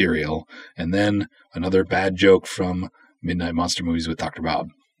Mummy serial, and then another bad joke from Midnight Monster Movies with Dr. Bob.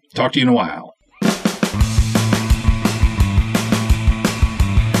 Talk to you in a while.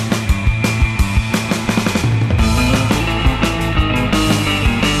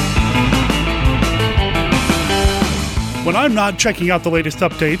 When I'm not checking out the latest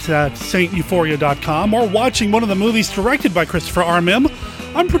updates at saintuphoria.com or watching one of the movies directed by Christopher R. Mihm,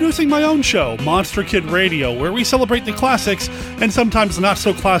 I'm producing my own show, Monster Kid Radio, where we celebrate the classics and sometimes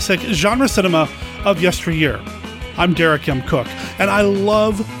not-so-classic genre cinema of yesteryear. I'm Derek M. Cook, and I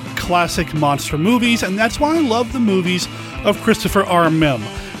love classic monster movies, and that's why I love the movies of Christopher R. Mihm.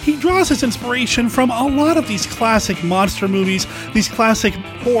 He draws his inspiration from a lot of these classic monster movies, these classic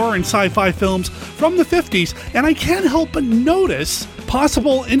horror and sci-fi films from the 50s, and I can't help but notice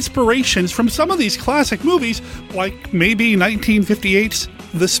possible inspirations from some of these classic movies, like maybe 1958's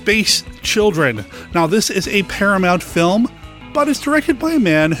The Space Children. Now, this is a Paramount film, but it's directed by a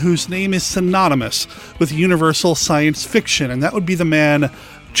man whose name is synonymous with Universal science fiction, and that would be the man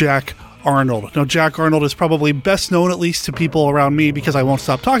Jack Arnold. Now, Jack Arnold is probably best known, at least to people around me, because I won't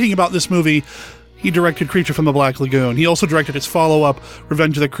stop talking about this movie. He directed Creature from the Black Lagoon. He also directed its follow-up,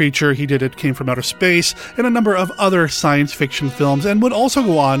 Revenge of the Creature. He did It Came from Outer Space, and a number of other science fiction films, and would also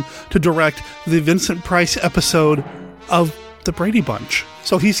go on to direct the Vincent Price episode of The Brady Bunch.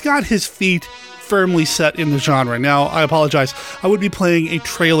 So he's got his feet firmly set in the genre. Now, I apologize. I would be playing a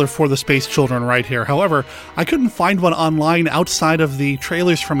trailer for The Space Children right here. However, I couldn't find one online outside of the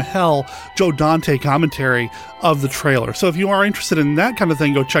Trailers from Hell, Joe Dante commentary of the trailer. So if you are interested in that kind of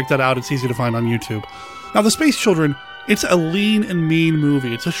thing, go check that out. It's easy to find on YouTube. Now, The Space Children, it's a lean and mean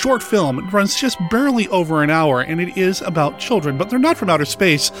movie. It's a short film. It runs just barely over an hour, and it is about children. But they're not from outer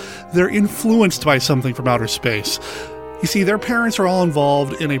space. They're influenced by something from outer space. You see, their parents are all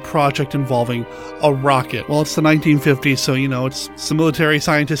involved in a project involving a rocket. Well, it's the 1950s, so, it's some military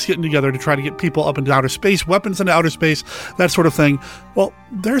scientists getting together to try to get people up into outer space, weapons into outer space, that sort of thing. Well,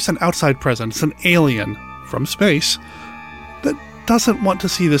 there's an outside presence, an alien from space, that doesn't want to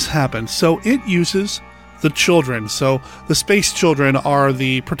see this happen, so it uses the children. So the Space Children are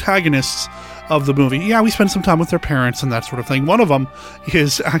the protagonists of the movie. Yeah, we spend some time with their parents and that sort of thing. One of them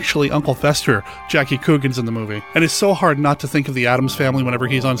is actually Uncle Fester. Jackie Coogan's in the movie. And it's so hard not to think of the Addams Family whenever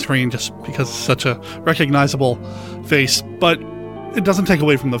he's on screen, just because it's such a recognizable face. But it doesn't take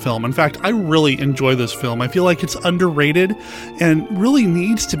away from the film. In fact, I really enjoy this film. I feel like it's underrated and really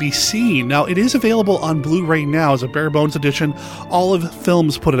needs to be seen. Now, it is available on Blu-ray now as a bare bones edition. Olive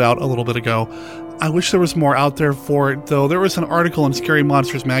Films put it out a little bit ago. I wish there was more out there for it, though. There was an article in Scary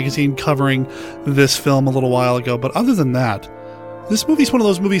Monsters magazine covering this film a little while ago, but other than that, this movie's one of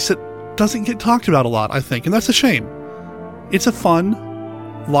those movies that doesn't get talked about a lot, I think, and that's a shame. It's a fun,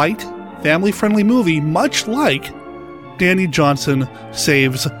 light, family-friendly movie, much like Danny Johnson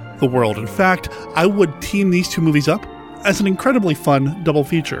Saves the World. In fact, I would team these two movies up as an incredibly fun double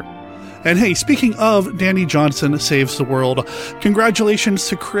feature. And hey, speaking of Danny Johnson Saves the World, congratulations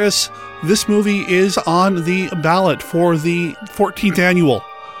to Chris. This movie is on the ballot for the 14th annual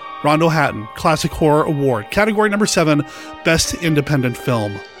Rondo Hatton Classic Horror Award, category number 7, Best Independent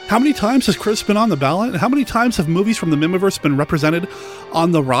Film. How many times has Chris been on the ballot? How many times have movies from the Mimiverse been represented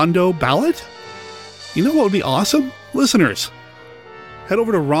on the Rondo ballot? You know what would be awesome? Listeners, head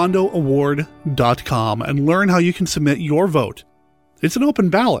over to rondoaward.com and learn how you can submit your vote. It's an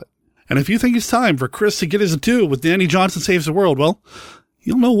open ballot. And if you think it's time for Chris to get his due with Danny Johnson Saves the World, well,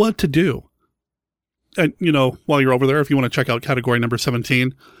 you'll know what to do. And, while you're over there, if you want to check out category number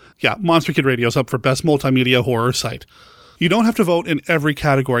 17, yeah, Monster Kid Radio is up for Best Multimedia Horror Site. You don't have to vote in every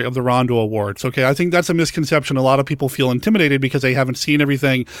category of the Rondo Awards, okay? I think that's a misconception. A lot of people feel intimidated because they haven't seen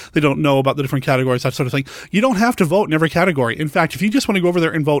everything. They don't know about the different categories, that sort of thing. You don't have to vote in every category. In fact, if you just want to go over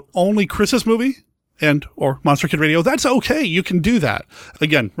there and vote only Chris's movie, or Monster Kid Radio, that's okay. You can do that.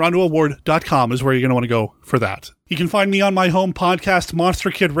 Again, rondoaward.com is where you're going to want to go for that. You can find me on my home podcast, Monster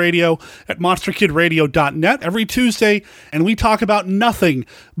Kid Radio, at monsterkidradio.net every Tuesday, and we talk about nothing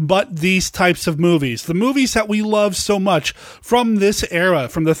but these types of movies. The movies that we love so much from this era,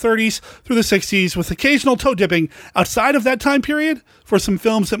 from the 30s through the 60s, with occasional toe dipping outside of that time period for some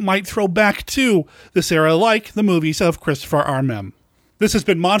films that might throw back to this era, like the movies of Christopher R. Mihm. This has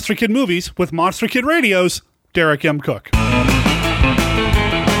been Monster Kid Movies with Monster Kid Radio's Derek M. Cook.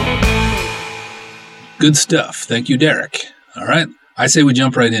 Good stuff. Thank you, Derek. All right, I say we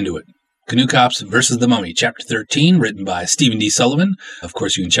jump right into it. Canoe Cops versus the Mummy, Chapter 13, written by Stephen D. Sullivan. Of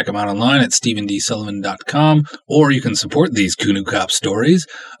course, you can check him out online at stephendsullivan.com, or you can support these Canoe Cop stories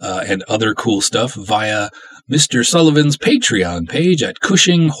and other cool stuff via Mr. Sullivan's Patreon page at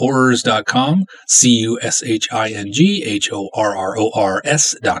CushingHorrors.com,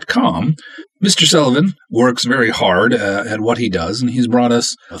 CushingHorrors.com. Mr. Sullivan works very hard at what he does, and he's brought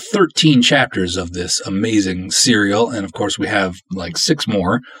us 13 chapters of this amazing serial, and of course we have like 6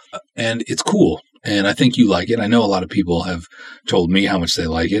 more, and it's cool, and I think you like it. I know a lot of people have told me how much they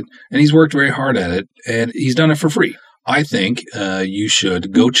like it, and he's worked very hard at it, and he's done it for free. I think you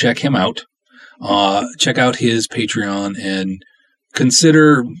should go check him out, check out his Patreon, and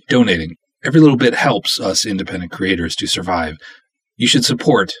consider donating. Every little bit helps us independent creators to survive. You should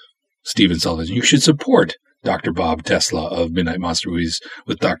support Stephen Sullivan. You should support Dr. Bob Tesla of Midnight Monster Movies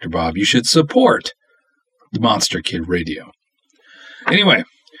with Dr. Bob. You should support the Monster Kid Radio. Anyway,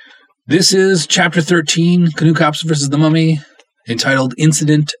 this is Chapter 13, Canoe Cops vs. the Mummy, entitled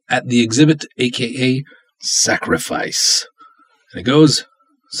Incident at the Exhibit, a.k.a. Sacrifice. And it goes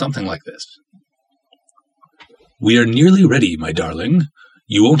something like this. We are nearly ready, my darling.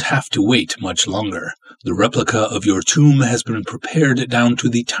 You won't have to wait much longer. The replica of your tomb has been prepared down to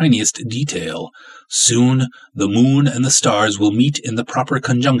the tiniest detail. Soon, the moon and the stars will meet in the proper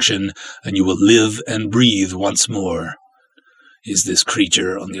conjunction, and you will live and breathe once more. Is this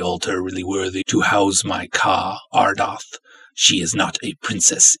creature on the altar really worthy to house my Ka, Ardath? She is not a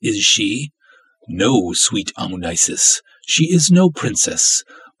princess, is she? No, sweet Amunisis, she is no princess.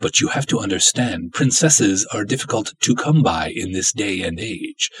 But you have to understand, princesses are difficult to come by in this day and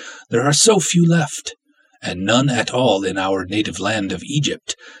age. There are so few left, and none at all in our native land of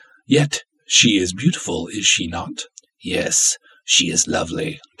Egypt. Yet she is beautiful, is she not? Yes, she is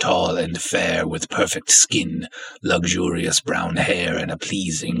lovely, tall and fair, with perfect skin, luxurious brown hair, and a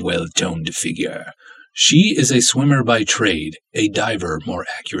pleasing, well-toned figure. She is a swimmer by trade, a diver, more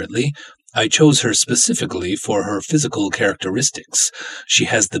accurately. I chose her specifically for her physical characteristics. She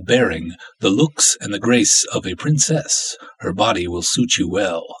has the bearing, the looks, and the grace of a princess. Her body will suit you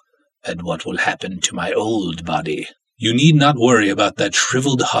well. And what will happen to my old body? You need not worry about that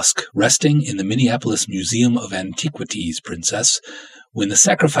shriveled husk resting in the Minneapolis Museum of Antiquities, Princess. When the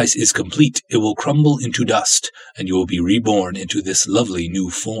sacrifice is complete, it will crumble into dust, and you will be reborn into this lovely new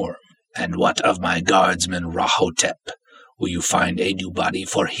form. And what of my guardsman Rahotep? Will you find a new body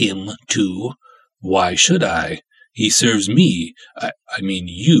for him, too? Why should I? He serves me, I mean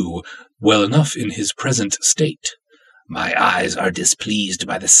you, well enough in his present state. My eyes are displeased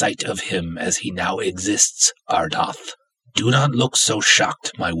by the sight of him as he now exists, Ardath. Do not look so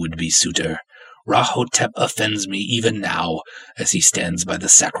shocked, my would-be suitor. Rahotep offends me even now, as he stands by the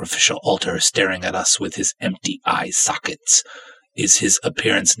sacrificial altar staring at us with his empty eye sockets. Is his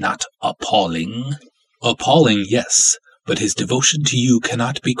appearance not appalling? Appalling, yes. But his devotion to you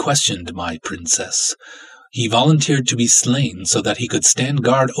cannot be questioned, my princess. He volunteered to be slain so that he could stand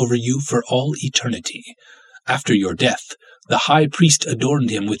guard over you for all eternity. After your death, the high priest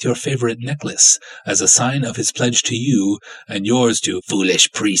adorned him with your favorite necklace as a sign of his pledge to you and yours to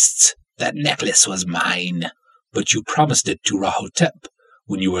foolish priests. That necklace was mine. But you promised it to Rahotep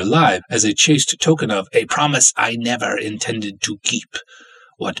when you were alive as a chaste token of a promise I never intended to keep.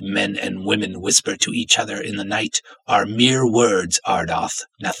 What men and women whisper to each other in the night are mere words, Ardath,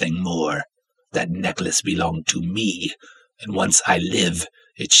 nothing more. That necklace belonged to me, and once I live,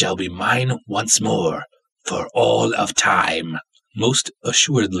 it shall be mine once more, for all of time. Most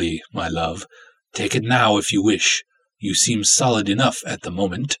assuredly, my love. Take it now if you wish. You seem solid enough at the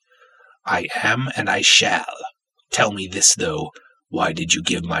moment. I am, and I shall. Tell me this, though. Why did you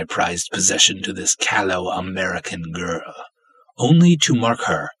give my prized possession to this callow American girl? Only to mark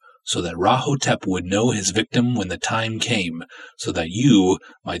her, so that Rahotep would know his victim when the time came, so that you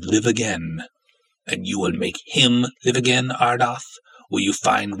might live again. And you will make him live again, Ardath? Will you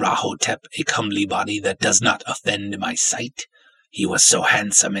find Rahotep a comely body that does not offend my sight? He was so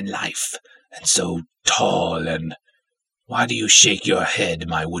handsome in life, and so tall, and... Why do you shake your head,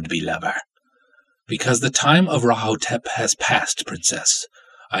 my would-be lover? Because the time of Rahotep has passed, Princess.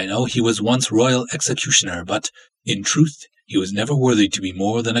 I know he was once royal executioner, but, in truth, he was never worthy to be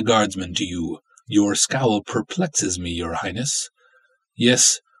more than a guardsman to you. Your scowl perplexes me, your highness.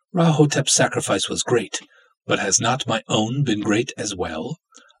 Yes, Rahotep's sacrifice was great, but has not my own been great as well?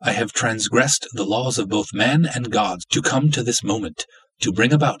 I have transgressed the laws of both man and gods to come to this moment, to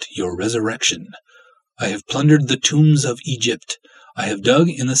bring about your resurrection. I have plundered the tombs of Egypt. I have dug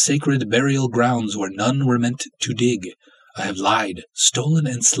in the sacred burial grounds where none were meant to dig. I have lied, stolen,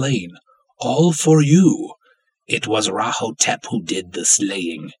 and slain, All for you. It was Rahotep who did the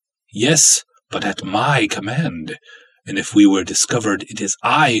slaying. Yes, but at my command. And if we were discovered, it is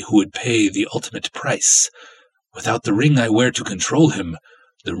I who would pay the ultimate price. Without the ring I wear to control him,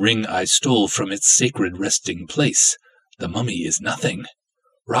 the ring I stole from its sacred resting place, the mummy is nothing.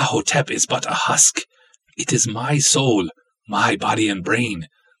 Rahotep is but a husk. It is my soul, my body and brain,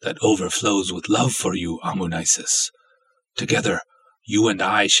 that overflows with love for you, Amunisis. Together, you and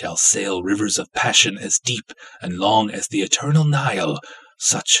I shall sail rivers of passion as deep and long as the eternal Nile,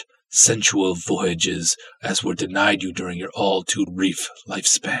 such sensual voyages as were denied you during your all-too-brief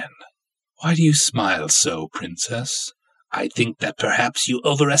lifespan. Why do you smile so, Princess? I think that perhaps you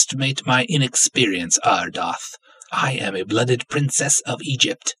overestimate my inexperience, Ardath. I am a blooded princess of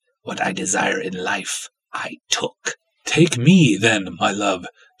Egypt. What I desire in life, I took. Take me, then, my love.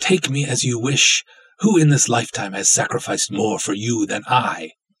 Take me as you wish. Who in this lifetime has sacrificed more for you than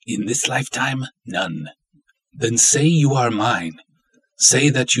I? In this lifetime, none. Then say you are mine. Say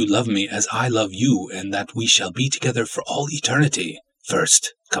that you love me as I love you, and that we shall be together for all eternity.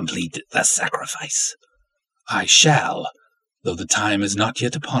 First, complete the sacrifice. I shall, though the time is not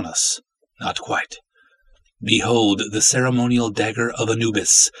yet upon us. Not quite. Behold the ceremonial dagger of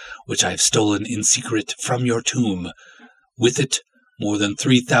Anubis, which I have stolen in secret from your tomb. With it, more than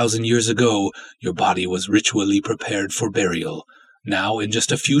 3,000 years ago, your body was ritually prepared for burial. Now, in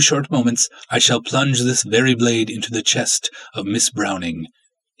just a few short moments, I shall plunge this very blade into the chest of Miss Browning.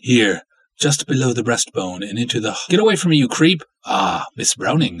 Here, just below the breastbone, and into the— Get away from me, you creep! Ah, Miss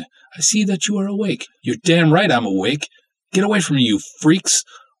Browning, I see that you are awake. You're damn right I'm awake. Get away from me, you freaks!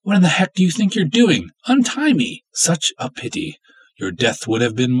 What in the heck do you think you're doing? Untie me! Such a pity. Your death would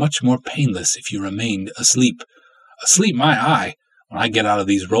have been much more painless if you remained asleep. Asleep, my eye! When I get out of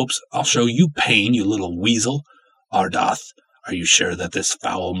these ropes, I'll show you pain, you little weasel. Ardath, are you sure that this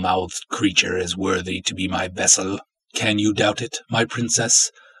foul-mouthed creature is worthy to be my vessel? Can you doubt it, my princess?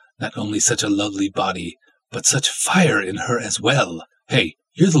 Not only such a lovely body, but such fire in her as well. Hey,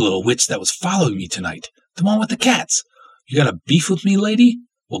 you're the little witch that was following me tonight. The one with the cats. You got a beef with me, lady?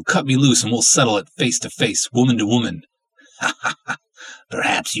 Well, cut me loose and we'll settle it face to face, woman to woman. Ha ha ha.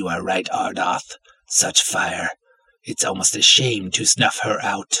 Perhaps you are right, Ardath. Such fire. It's almost a shame to snuff her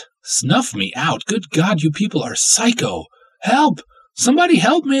out. Snuff me out? Good God, you people are psycho. Help! Somebody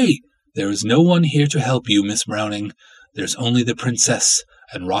help me! There is no one here to help you, Miss Browning. There's only the princess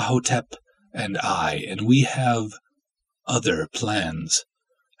and Rahotep and I, and we have other plans.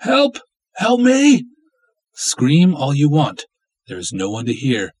 Help! Help me! Scream all you want. There is no one to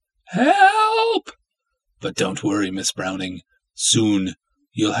hear. Help! But don't worry, Miss Browning. Soon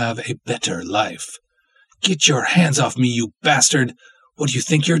you'll have a better life. Get your hands off me, you bastard! What do you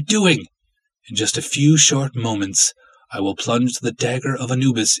think you're doing? In just a few short moments, I will plunge the dagger of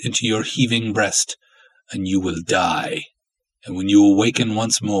Anubis into your heaving breast, and you will die. And when you awaken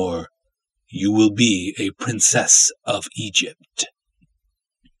once more, you will be a princess of Egypt.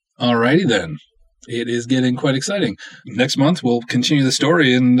 Alrighty then. It is getting quite exciting. Next month, we'll continue the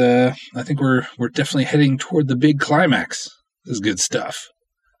story, and I think we're definitely heading toward the big climax. This is good stuff.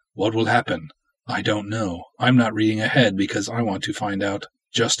 What will happen? I don't know. I'm not reading ahead because I want to find out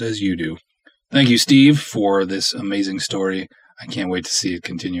just as you do. Thank you, Steve, for this amazing story. I can't wait to see it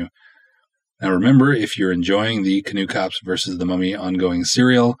continue. Now remember, if you're enjoying the Canoe Cops vs. the Mummy ongoing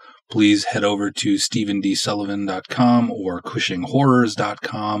serial, please head over to StephenDSullivan.com or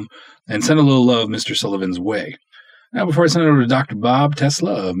CushingHorrors.com and send a little love Mr. Sullivan's way. Now, before I send it over to Dr. Bob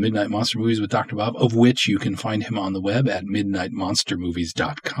Tesla of Midnight Monster Movies with Dr. Bob, of which you can find him on the web at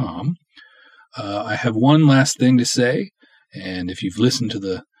MidnightMonsterMovies.com, I have one last thing to say, and if you've listened to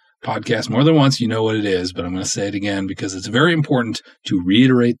the podcast more than once, you know what it is, but I'm going to say it again because it's very important to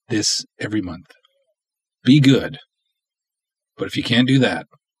reiterate this every month. Be good. But if you can't do that,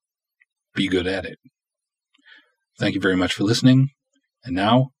 be good at it. Thank you very much for listening. And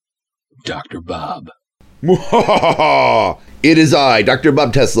now, Dr. Bob. It is I, Dr.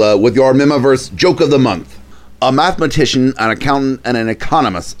 Bob Tesla, with your Mimiverse Joke of the Month. A mathematician, an accountant, and an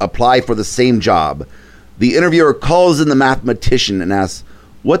economist apply for the same job. The interviewer calls in the mathematician and asks,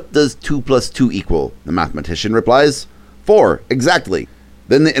 "What does 2 plus 2 equal?" The mathematician replies, 4, exactly.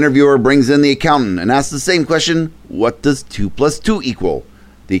 Then the interviewer brings in the accountant and asks the same question, "What does 2 plus 2 equal?"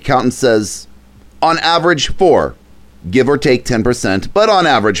 The accountant says, "On average, 4. Give or take 10%, but on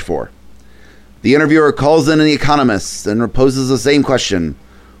average 4. The interviewer calls in the economist and poses the same question,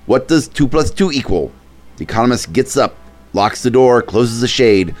 "What does 2 plus 2 equal?" The economist gets up, locks the door, closes the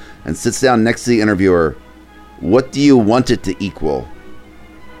shade, and sits down next to the interviewer. "What do you want it to equal?"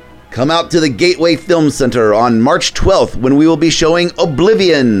 Come out to the Gateway Film Center on March 12th when we will be showing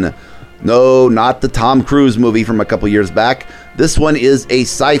Oblivion, No, not the Tom Cruise movie from a couple years back. This one is a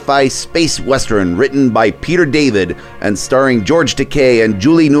sci-fi space western written by Peter David and starring George Takei and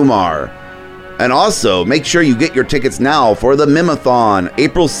Julie Newmar. And also, make sure you get your tickets now for the Mimathon,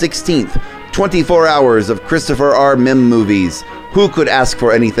 April 16th, 24 hours of Christopher R. Mim movies. Who could ask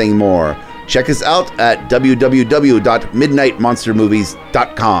for anything more? Check us out at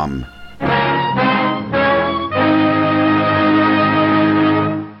www.midnightmonstermovies.com.